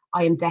NFT,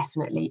 I am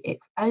definitely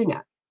its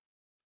owner?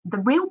 The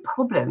real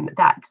problem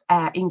that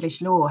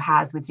English law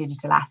has with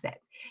digital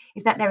assets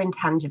is that they're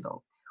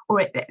intangible,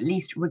 or it at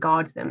least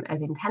regards them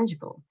as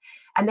intangible.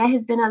 And there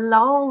has been a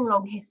long,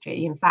 long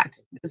history, in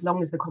fact, as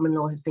long as the common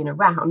law has been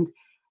around,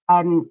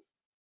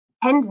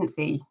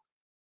 tendency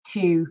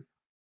to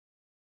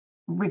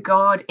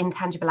regard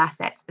intangible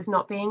assets as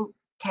not being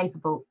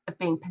capable of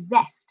being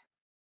possessed.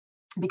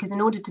 Because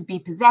in order to be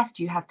possessed,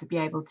 you have to be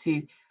able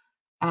to,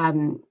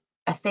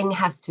 a thing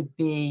has to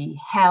be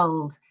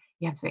held,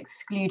 you have to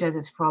exclude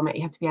others from it,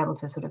 you have to be able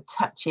to sort of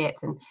touch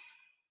it and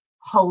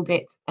hold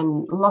it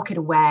and lock it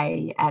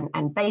away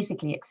and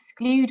basically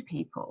exclude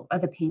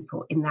other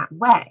people in that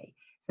way.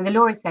 So the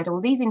law has said all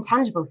these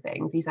intangible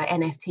things, these are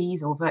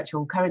NFTs or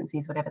virtual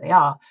currencies, whatever they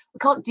are, we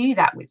can't do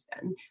that with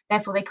them.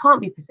 Therefore, they can't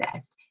be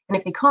possessed. And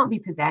if they can't be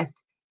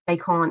possessed, they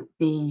can't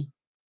be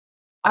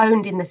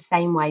owned in the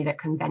same way that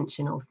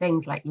conventional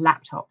things like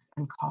laptops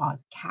and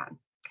cars can.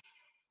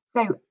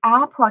 So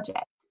our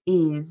project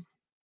is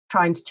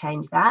trying to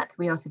change that.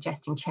 We are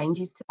suggesting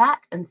changes to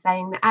that and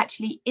saying that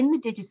actually in the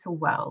digital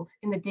world,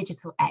 in the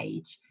digital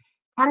age,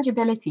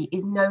 tangibility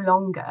is no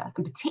longer,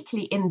 and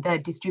particularly in the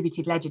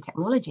distributed ledger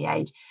technology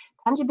age,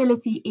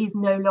 tangibility is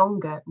no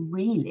longer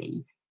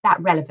really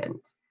that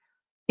relevant,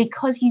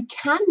 because you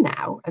can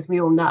now, as we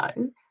all know,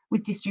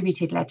 with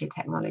distributed ledger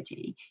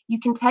technology, you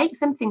can take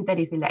something that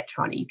is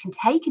electronic, you can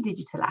take a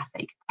digital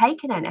asset, you can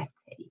take an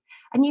NFT,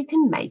 and you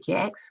can make it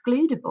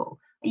excludable.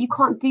 You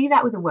can't do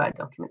that with a Word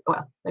document.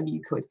 Well, maybe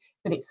you could,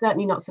 but it's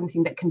certainly not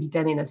something that can be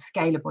done in a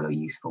scalable or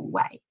useful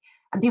way.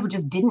 And people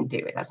just didn't do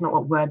it. That's not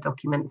what Word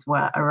documents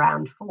were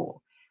around for.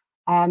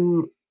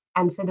 And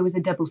so there was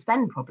a double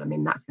spend problem,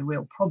 and that's the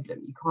real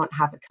problem. You can't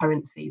have a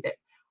currency that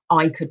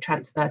I could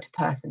transfer to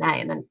person A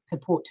and then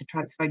purport to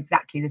transfer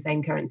exactly the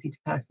same currency to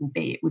person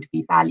B. It would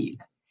be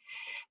valueless.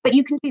 But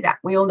you can do that.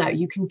 We all know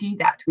you can do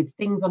that with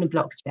things on a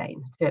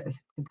blockchain, to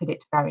put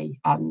it very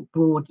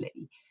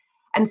broadly.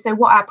 And so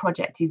what our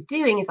project is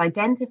doing is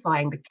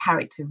identifying the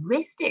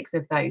characteristics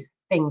of those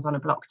things on a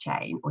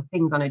blockchain or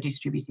things on a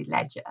distributed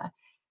ledger,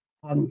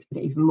 to put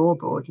it even more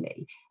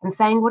broadly, and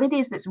saying what it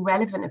is that's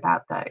relevant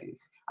about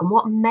those and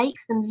what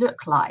makes them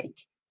look like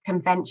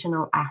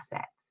conventional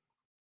assets.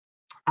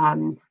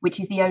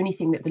 Which is the only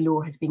thing that the law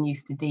has been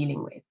used to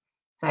dealing with.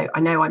 So I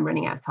know I'm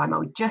running out of time. I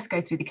will just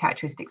go through the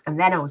characteristics and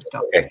then I will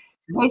stop. Okay.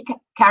 So those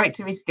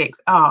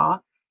characteristics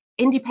are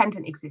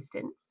independent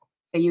existence.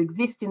 So you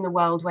exist in the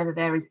world whether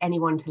there is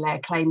anyone to lay a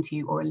claim to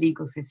you or a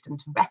legal system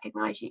to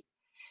recognise you.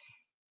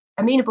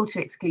 Amenable to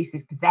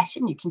exclusive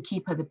possession, you can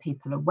keep other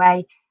people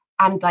away,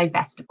 and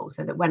divestable,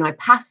 so that when I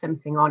pass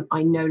something on,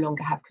 I no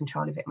longer have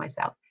control of it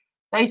myself.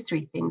 Those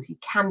three things you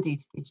can do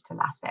to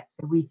digital assets,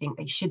 so we think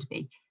they should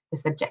be the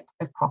subject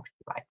of property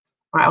rights.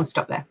 All right, I'll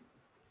stop there.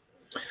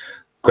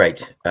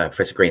 Great,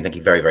 Professor Green, thank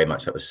you very, very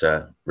much. That was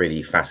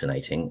really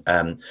fascinating.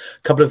 A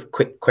couple of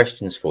quick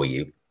questions for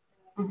you.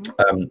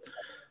 Mm-hmm.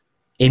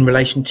 In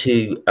relation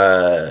to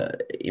the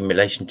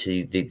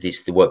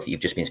work that you've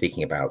just been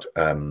speaking about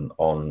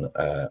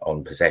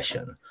on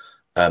possession,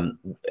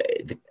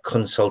 the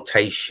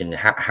consultation,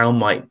 how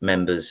might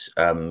members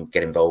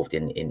get involved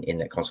in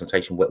that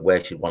consultation?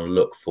 Where should one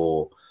look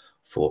for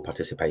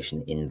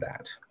participation in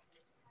that?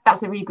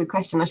 That's a really good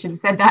question. I should have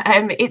said that.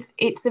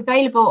 It's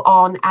available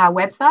on our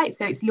website,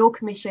 so it's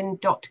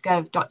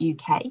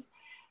lawcommission.gov.uk,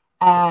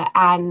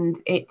 and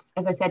it's,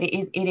 as I said,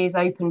 it is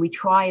open. We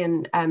try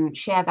and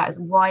share that as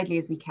widely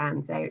as we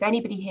can. So if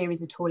anybody here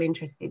is at all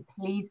interested,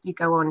 please do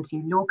go on to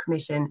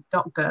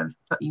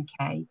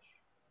lawcommission.gov.uk,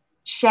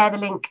 share the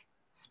link,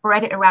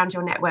 spread it around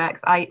your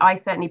networks. I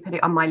certainly put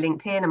it on my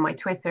LinkedIn and my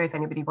Twitter if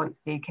anybody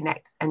wants to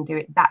connect and do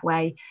it that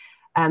way.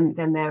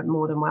 Then they're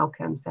more than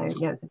welcome. So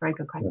yeah, it's a very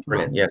good question.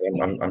 Brilliant. Yeah,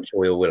 I'm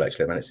sure we all will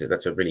actually. I mean,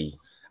 that's a really,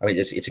 I mean,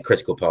 it's a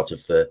critical part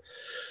of the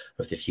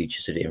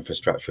future sort of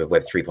infrastructure of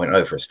Web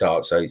 3.0 for a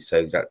start. So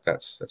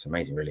that's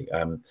amazing, really.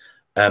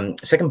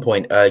 Second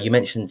point, you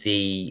mentioned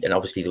and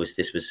obviously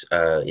this was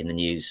in the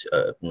news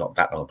not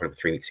that long, probably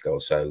 3 weeks ago or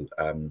so.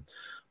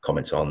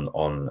 Comments on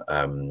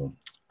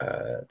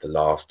the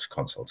last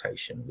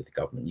consultation with the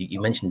government. You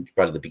mentioned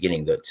right at the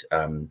beginning that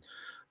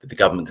the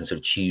government can sort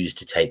of choose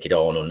to take it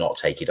on or not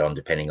take it on,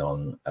 depending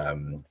on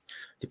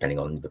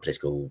the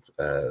political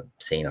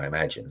scene, I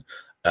imagine.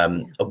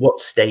 At what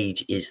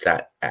stage is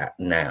that at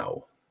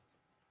now?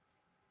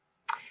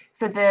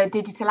 For the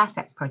Digital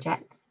Assets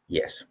Project?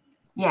 Yes.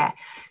 Yeah.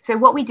 So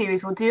what we do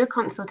is we'll do a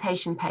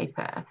consultation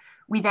paper.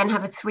 We then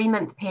have a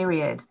 3-month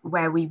period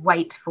where we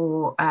wait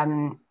for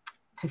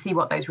to see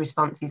what those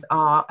responses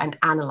are and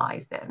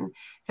analyse them.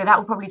 So that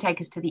will probably take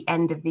us to the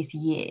end of this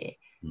year.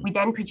 We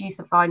then produce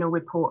a final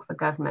report for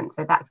government.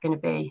 So that's going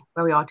to be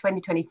where we are,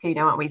 2022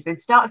 now, aren't we? So the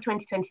start of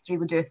 2023,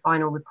 we'll do a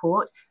final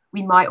report.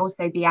 We might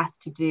also be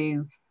asked to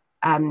do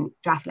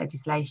draft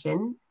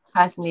legislation.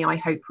 Personally, I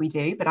hope we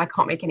do, but I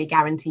can't make any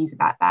guarantees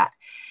about that.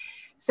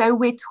 So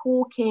we're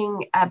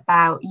talking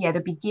about,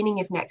 the beginning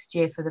of next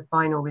year for the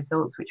final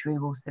results, which we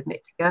will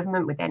submit to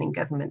government. We're then in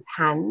government's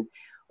hands.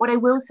 What I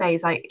will say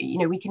is,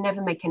 we can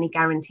never make any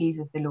guarantees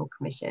as the Law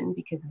Commission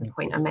because of the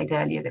point I made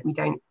earlier that we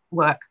don't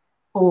work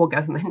for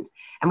government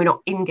and we're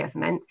not in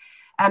government.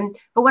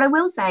 But what I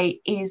will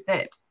say is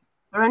that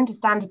for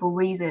understandable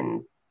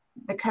reasons,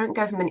 the current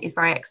government is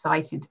very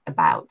excited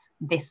about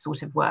this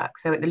sort of work.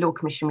 So at the Law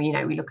Commission, we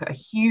look at a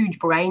huge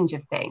range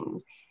of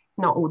things. It's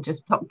not all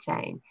just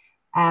blockchain.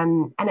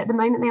 And at the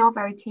moment, they are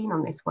very keen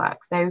on this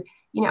work. So,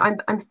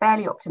 I'm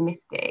fairly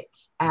optimistic.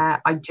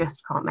 I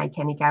just can't make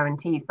any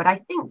guarantees. But I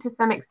think to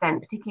some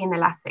extent, particularly in the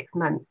last 6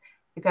 months,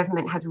 the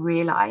government has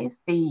realised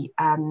the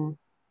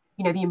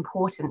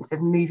importance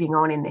of moving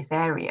on in this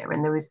area.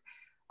 And there was,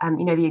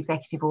 the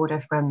executive order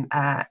from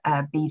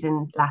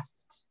Beeden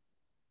last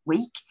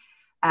week.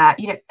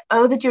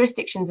 Other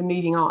jurisdictions are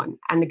moving on,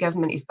 and the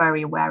government is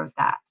very aware of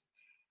that.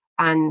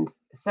 And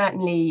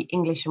certainly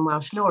English and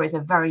Welsh law is a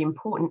very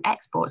important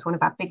export. It's one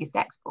of our biggest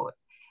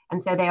exports.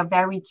 And so they are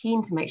very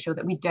keen to make sure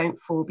that we don't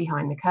fall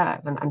behind the curve.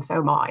 And so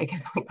am I,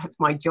 because I think that's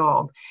my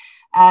job.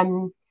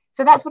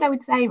 So that's what I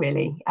would say,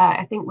 really.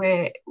 I think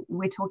we're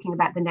talking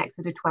about the next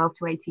sort of 12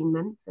 to 18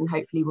 months, and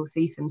hopefully we'll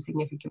see some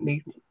significant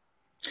movement.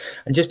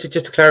 And just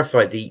to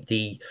clarify,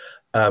 the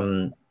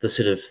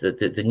sort of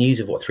the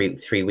news of what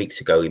three weeks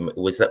ago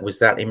was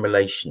that in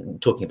relation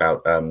talking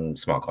about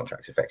smart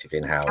contracts effectively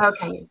and how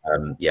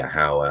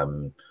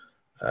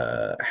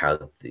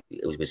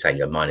it was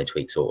saying minor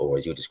tweaks or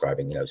as you're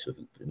describing sort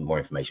of more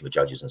information for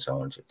judges and so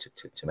on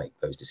to make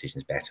those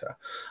decisions better.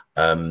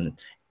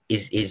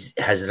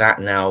 Has that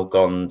now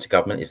gone to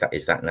government?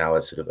 Is that now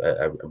a sort of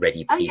a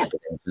ready piece for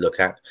them to look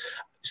at?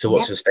 So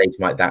what sort of stage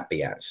might that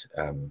be at?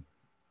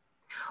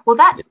 Well,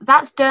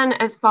 that's done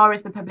as far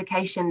as the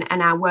publication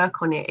and our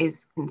work on it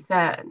is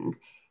concerned.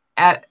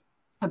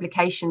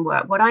 Publication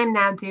work. What I'm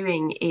now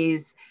doing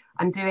is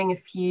I'm doing a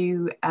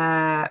few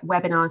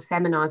webinars,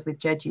 seminars with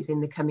judges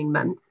in the coming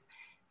months,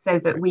 so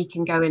that we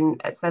can go in,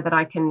 so that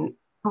I can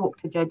talk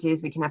to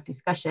judges. We can have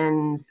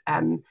discussions.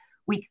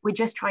 We're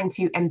just trying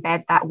to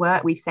embed that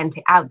work. We've sent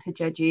it out to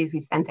judges.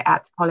 We've sent it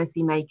out to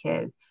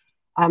policymakers,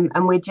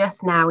 and we're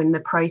just now in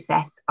the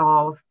process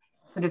of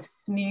sort of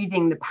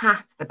smoothing the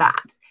path for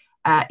that.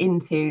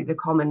 Into the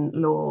common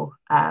law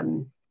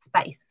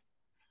space.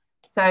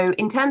 So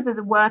in terms of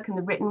the work and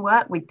the written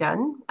work we've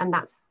done, and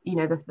that's,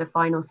 the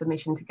final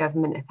submission to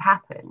government has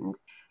happened.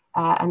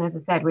 And as I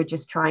said, we're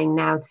just trying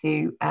now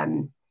to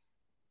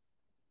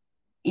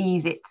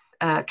ease its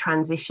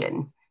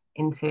transition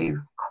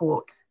into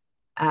court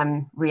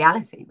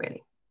reality,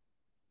 really.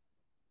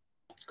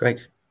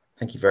 Great.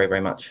 Thank you very,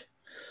 very much.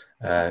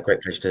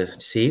 Great pleasure to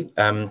see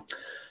you.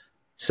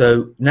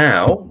 So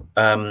now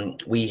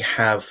we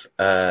have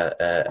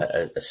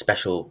a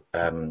special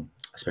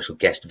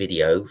guest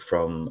video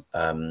from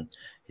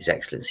His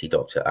Excellency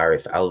Dr.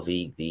 Arif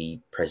Alvi, the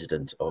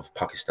President of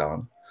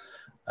Pakistan,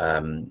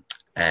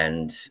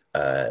 and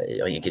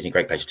it gives me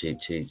great pleasure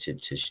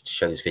to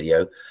show this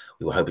video.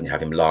 We were hoping to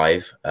have him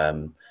live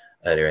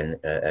earlier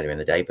in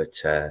the day,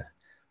 but a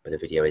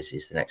video is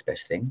the next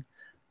best thing.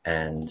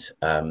 And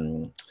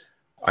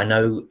I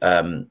know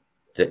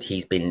that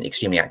he's been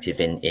extremely active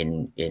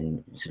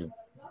in sort of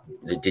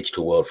the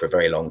digital world for a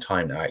very long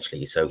time now,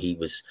 actually. So he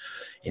was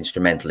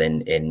instrumental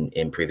in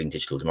improving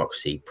digital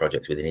democracy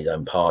projects within his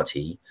own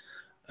party,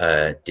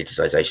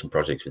 digitization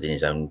projects within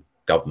his own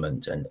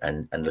government,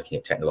 and looking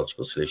at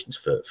technological solutions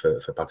for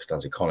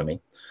Pakistan's economy.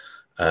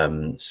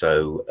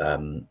 So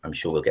I'm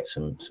sure we'll get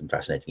some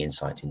fascinating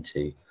insight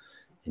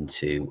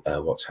into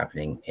what's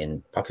happening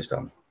in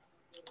Pakistan.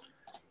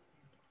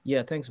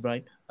 Yeah, thanks,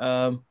 Brian.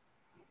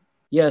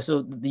 Yeah,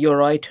 so you're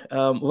right.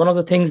 One of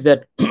the things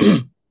that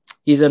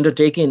he's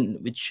undertaken,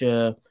 which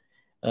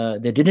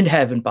they didn't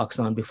have in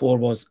Pakistan before,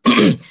 was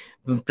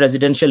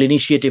Presidential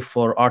Initiative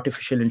for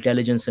Artificial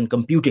Intelligence and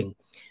Computing,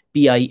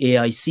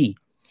 PIAIC,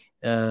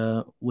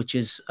 which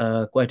is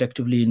quite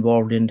actively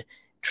involved in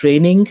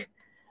training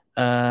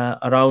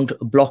around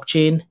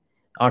blockchain,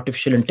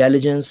 artificial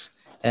intelligence,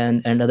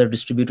 and other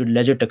distributed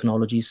ledger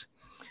technologies.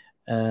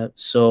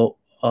 So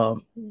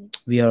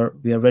we are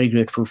very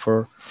grateful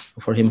for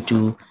him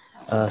to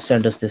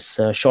send us this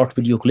short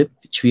video clip,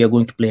 which we are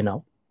going to play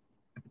now.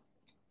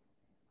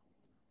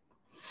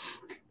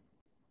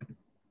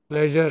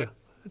 Pleasure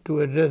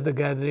to address the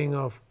gathering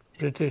of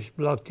British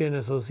Blockchain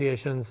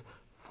Association's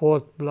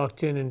 4th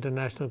Blockchain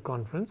International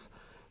Conference.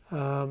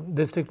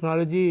 This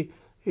technology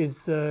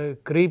is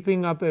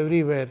creeping up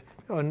everywhere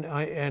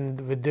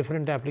and with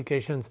different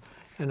applications,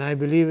 and I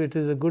believe it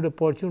is a good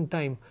opportune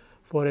time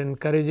for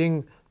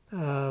encouraging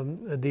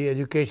the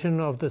education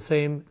of the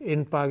same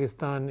in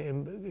Pakistan,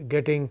 in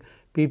getting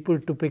people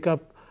to pick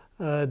up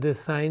this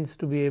science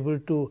to be able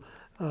to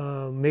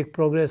make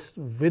progress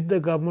with the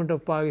government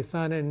of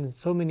Pakistan and in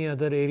so many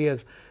other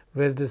areas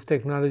where this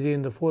technology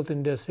in the fourth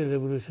industrial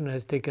revolution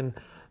has taken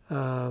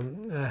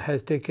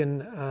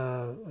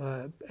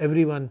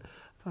everyone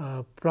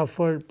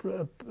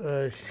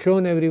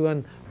shown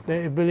everyone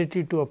the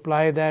ability to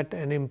apply that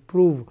and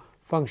improve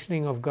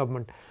functioning of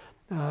government.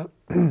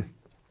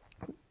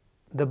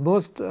 The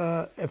most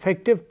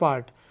effective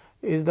part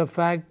is the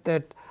fact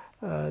that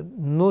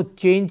no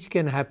change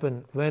can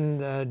happen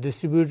when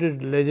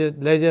distributed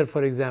ledger,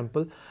 for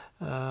example,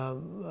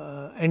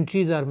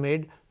 entries are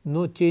made,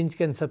 no change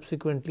can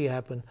subsequently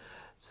happen.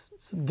 So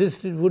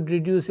this would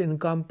reduce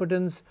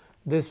incompetence,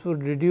 this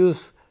would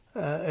reduce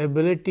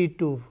ability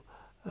to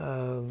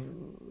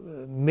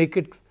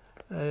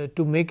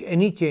make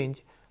any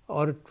change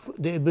or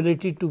the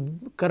ability to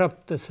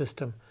corrupt the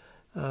system.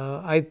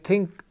 I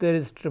think there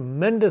is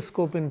tremendous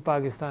scope in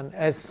Pakistan.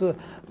 As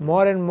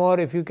more and more,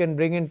 if you can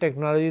bring in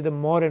technology, the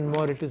more and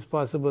more it is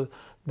possible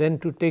then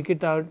to take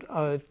it out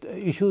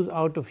issues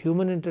out of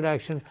human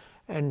interaction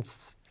and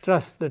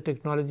trust the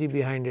technology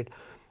behind it.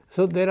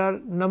 So there are a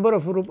number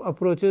of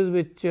approaches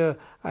which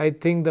I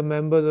think the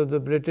members of the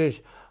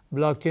British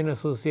Blockchain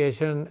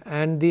Association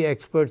and the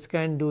experts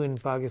can do in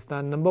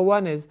Pakistan. Number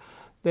one is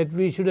that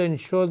we should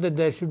ensure that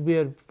there should be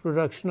a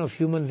production of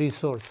human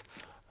resource.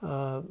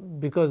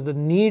 Because the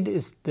need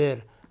is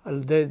there,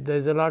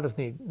 there's a lot of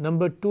need.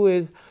 Number two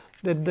is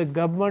that the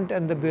government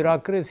and the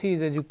bureaucracy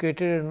is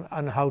educated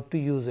on how to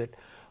use it.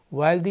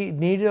 While the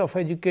need of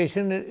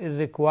education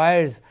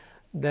requires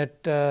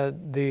that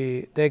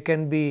there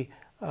can be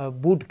a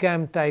boot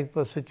camp type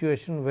of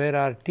situation where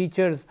our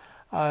teachers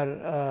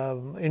are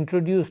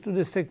introduced to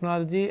this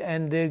technology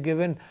and they're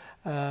given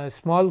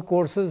small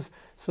courses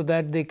so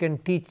that they can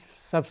teach.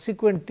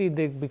 Subsequently,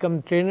 they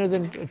become trainers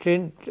and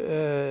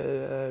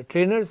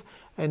trainers,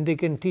 and they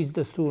can teach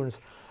the students.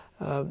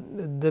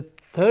 The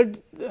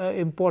third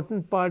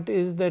important part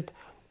is that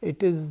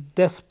it is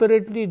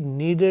desperately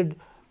needed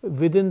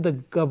within the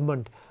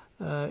government.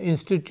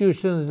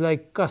 Institutions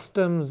like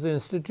customs,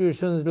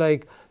 institutions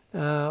like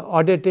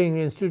auditing,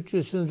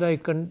 institutions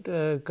like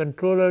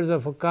controllers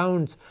of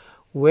accounts,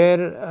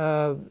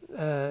 where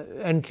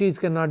entries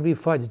cannot be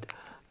fudged.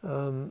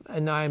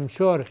 And I am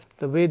sure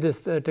the way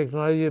this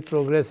technology is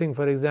progressing,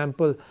 for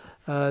example,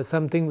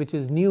 something which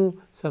is new,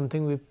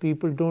 something which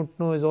people don't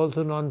know is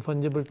also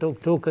non-fungible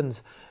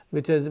tokens,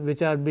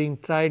 which are being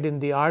tried in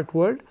the art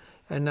world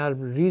and are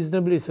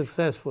reasonably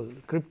successful.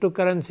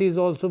 Cryptocurrency is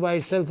also by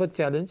itself a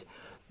challenge.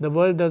 The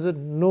world doesn't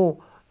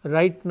know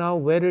right now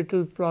where it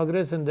will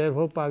progress, and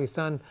therefore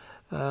Pakistan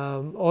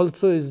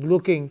also is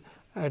looking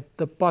at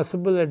the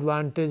possible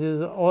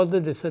advantages or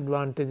the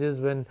disadvantages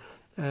when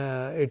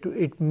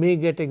it may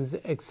get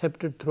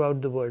accepted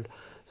throughout the world.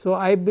 So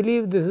I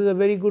believe this is a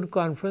very good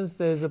conference.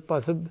 There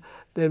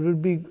will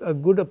be a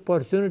good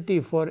opportunity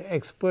for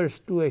experts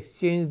to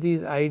exchange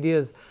these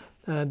ideas.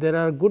 There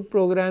are good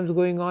programs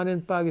going on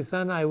in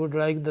Pakistan. I would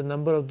like the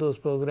number of those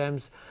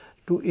programs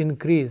to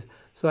increase.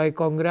 So I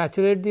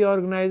congratulate the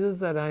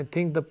organizers, and I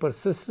think the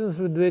persistence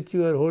with which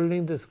you are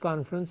holding this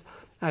conference,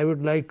 I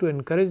would like to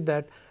encourage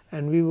that,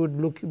 and we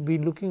would be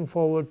looking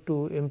forward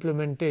to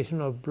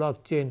implementation of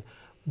blockchain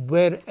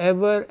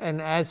wherever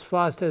and as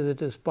fast as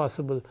it is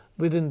possible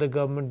within the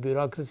government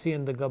bureaucracy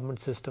and the government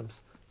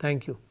systems.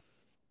 Thank you.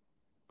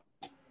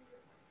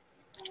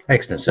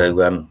 Excellent. So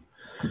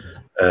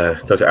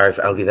Dr. Arif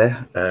Alvi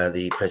there,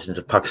 the President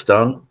of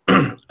Pakistan.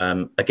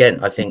 Again,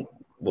 I think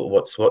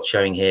what's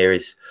showing here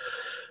is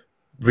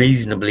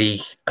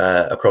reasonably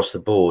across the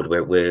board,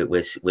 we're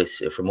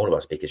from all of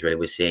our speakers really,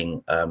 we're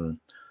seeing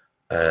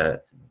a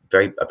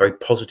very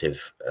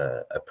positive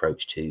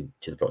approach to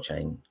the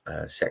blockchain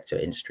sector,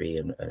 industry,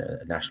 and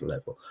a national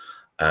level.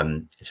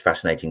 It's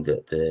fascinating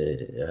that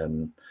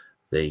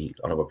the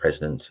Honourable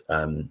President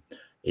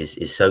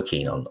is so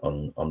keen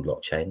on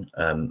blockchain.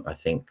 I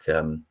think,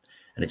 and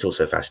it's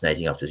also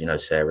fascinating after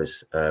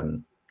Sarah's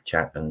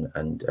chat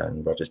and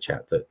Roger's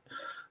chat that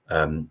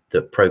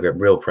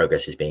real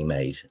progress is being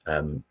made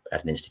at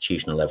an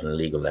institutional level and a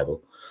legal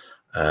level.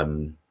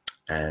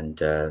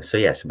 So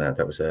yes,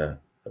 that was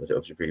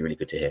really, really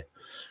good to hear.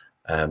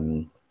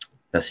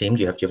 Naseem,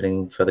 do you have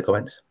any further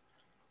comments?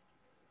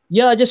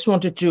 Yeah, I just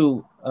wanted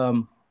to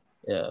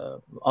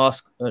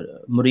ask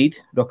Murid,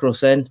 Dr.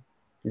 Hussain,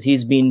 because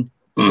he's been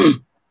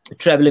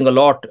traveling a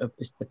lot,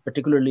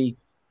 particularly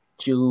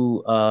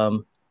to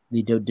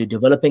the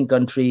developing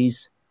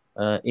countries,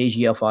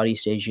 Asia, Far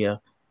East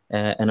Asia,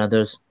 and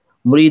others.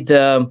 Murid,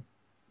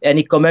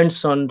 any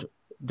comments on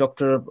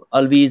Dr.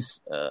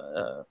 Alvi's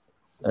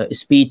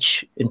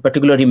speech? In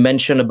particular, he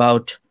mentioned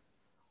about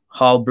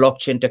how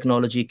blockchain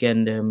technology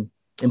can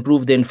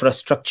improve the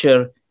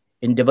infrastructure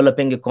in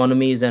developing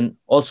economies, and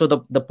also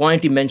the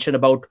point he mentioned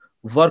about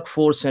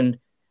workforce and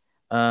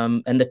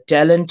the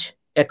talent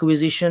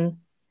acquisition,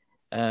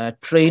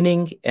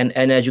 training, and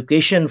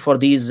education for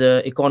these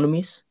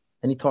economies.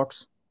 Any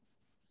thoughts?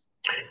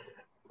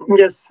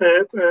 Yes,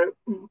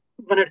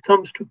 when it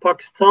comes to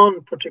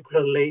Pakistan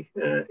particularly,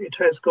 it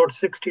has got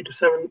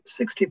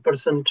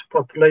 60%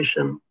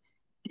 population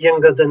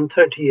younger than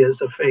 30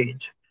 years of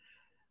age.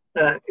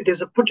 It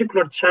is a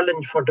particular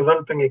challenge for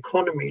developing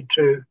economy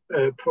to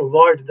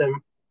provide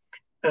them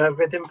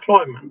with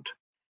employment.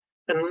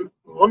 And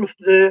one of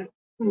the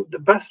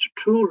best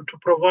tool to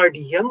provide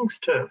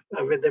youngster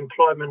with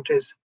employment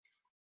is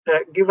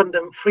given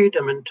them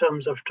freedom in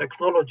terms of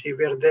technology,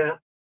 where they're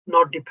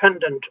not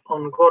dependent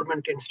on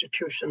government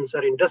institutions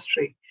or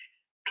industry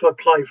to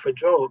apply for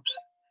jobs.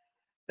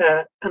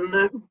 And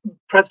the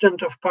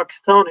President of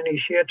Pakistan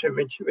initiative,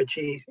 which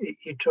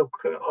he took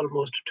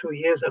almost 2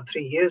 years or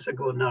 3 years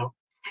ago now,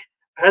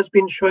 has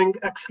been showing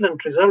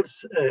excellent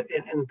results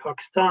in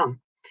Pakistan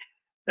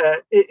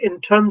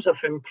in terms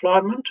of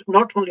employment,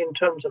 not only in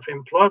terms of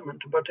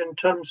employment, but in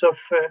terms of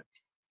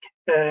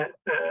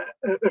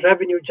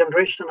revenue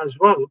generation as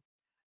well.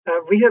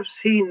 We have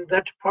seen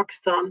that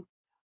Pakistan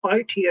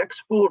IT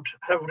export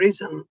have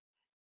risen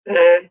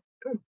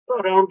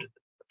around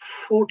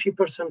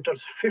 40% or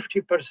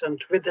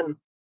 50% within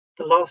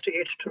the last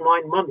 8 to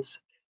 9 months.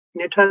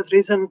 And it has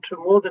risen to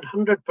more than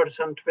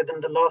 100% within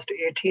the last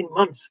 18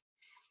 months.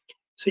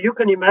 So you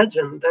can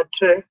imagine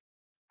that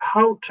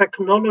how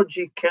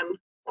technology can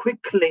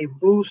quickly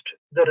boost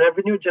the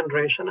revenue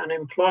generation and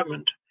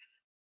employment,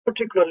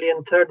 particularly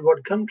in third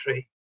world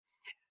country.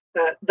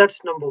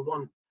 That's number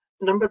one.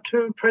 Number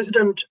two,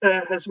 President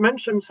has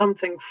mentioned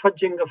something,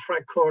 fudging of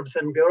records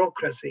and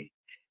bureaucracy.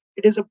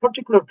 It is a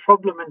particular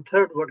problem in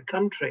third world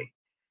country.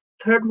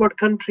 Third world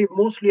country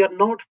mostly are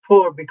not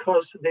poor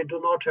because they do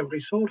not have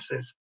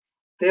resources.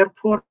 They are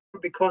poor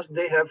because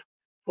they have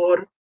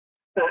poor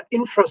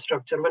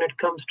infrastructure when it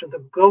comes to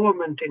the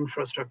government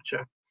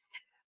infrastructure.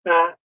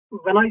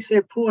 When I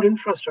say poor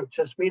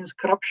infrastructures, means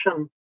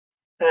corruption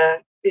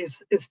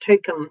is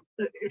taken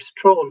its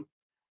toll.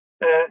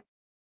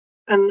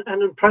 And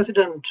the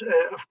President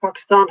of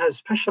Pakistan has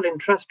special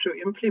interest to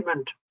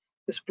implement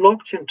this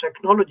blockchain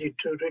technology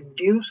to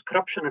reduce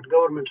corruption at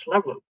government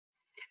level.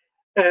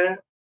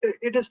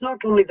 It is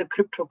not only the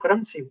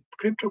cryptocurrency.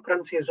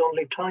 Cryptocurrency is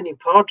only a tiny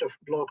part of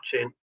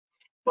blockchain.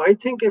 But I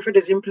think if it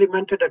is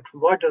implemented at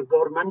wider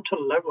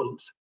governmental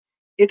levels,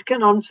 it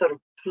can answer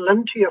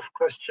plenty of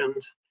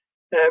questions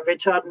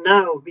which are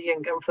now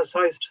being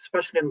emphasized,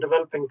 especially in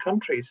developing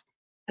countries.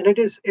 And it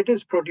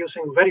is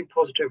producing very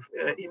positive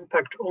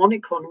impact on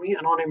economy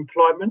and on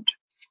employment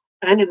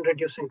and in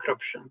reducing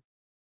corruption.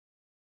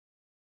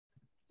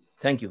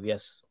 Thank you.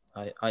 Yes,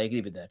 I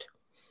agree with that.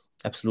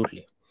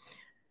 Absolutely.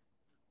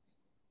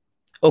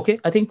 Okay,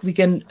 I think we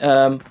can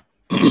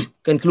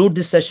conclude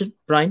this session,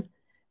 Brian,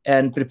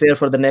 and prepare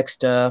for the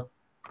next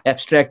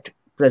abstract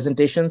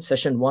presentation,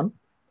 session 1.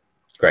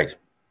 Great.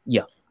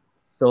 Yeah.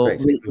 So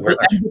Great. we'll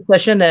end this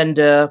session and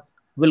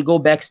we'll go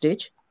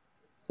backstage.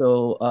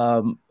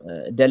 So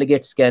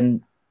delegates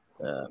can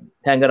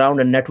hang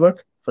around and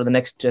network for the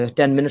next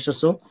 10 minutes or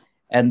so,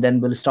 and then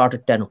we'll start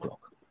at 10 o'clock.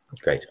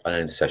 Great. I'll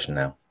end the session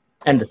now.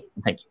 And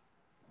thank you.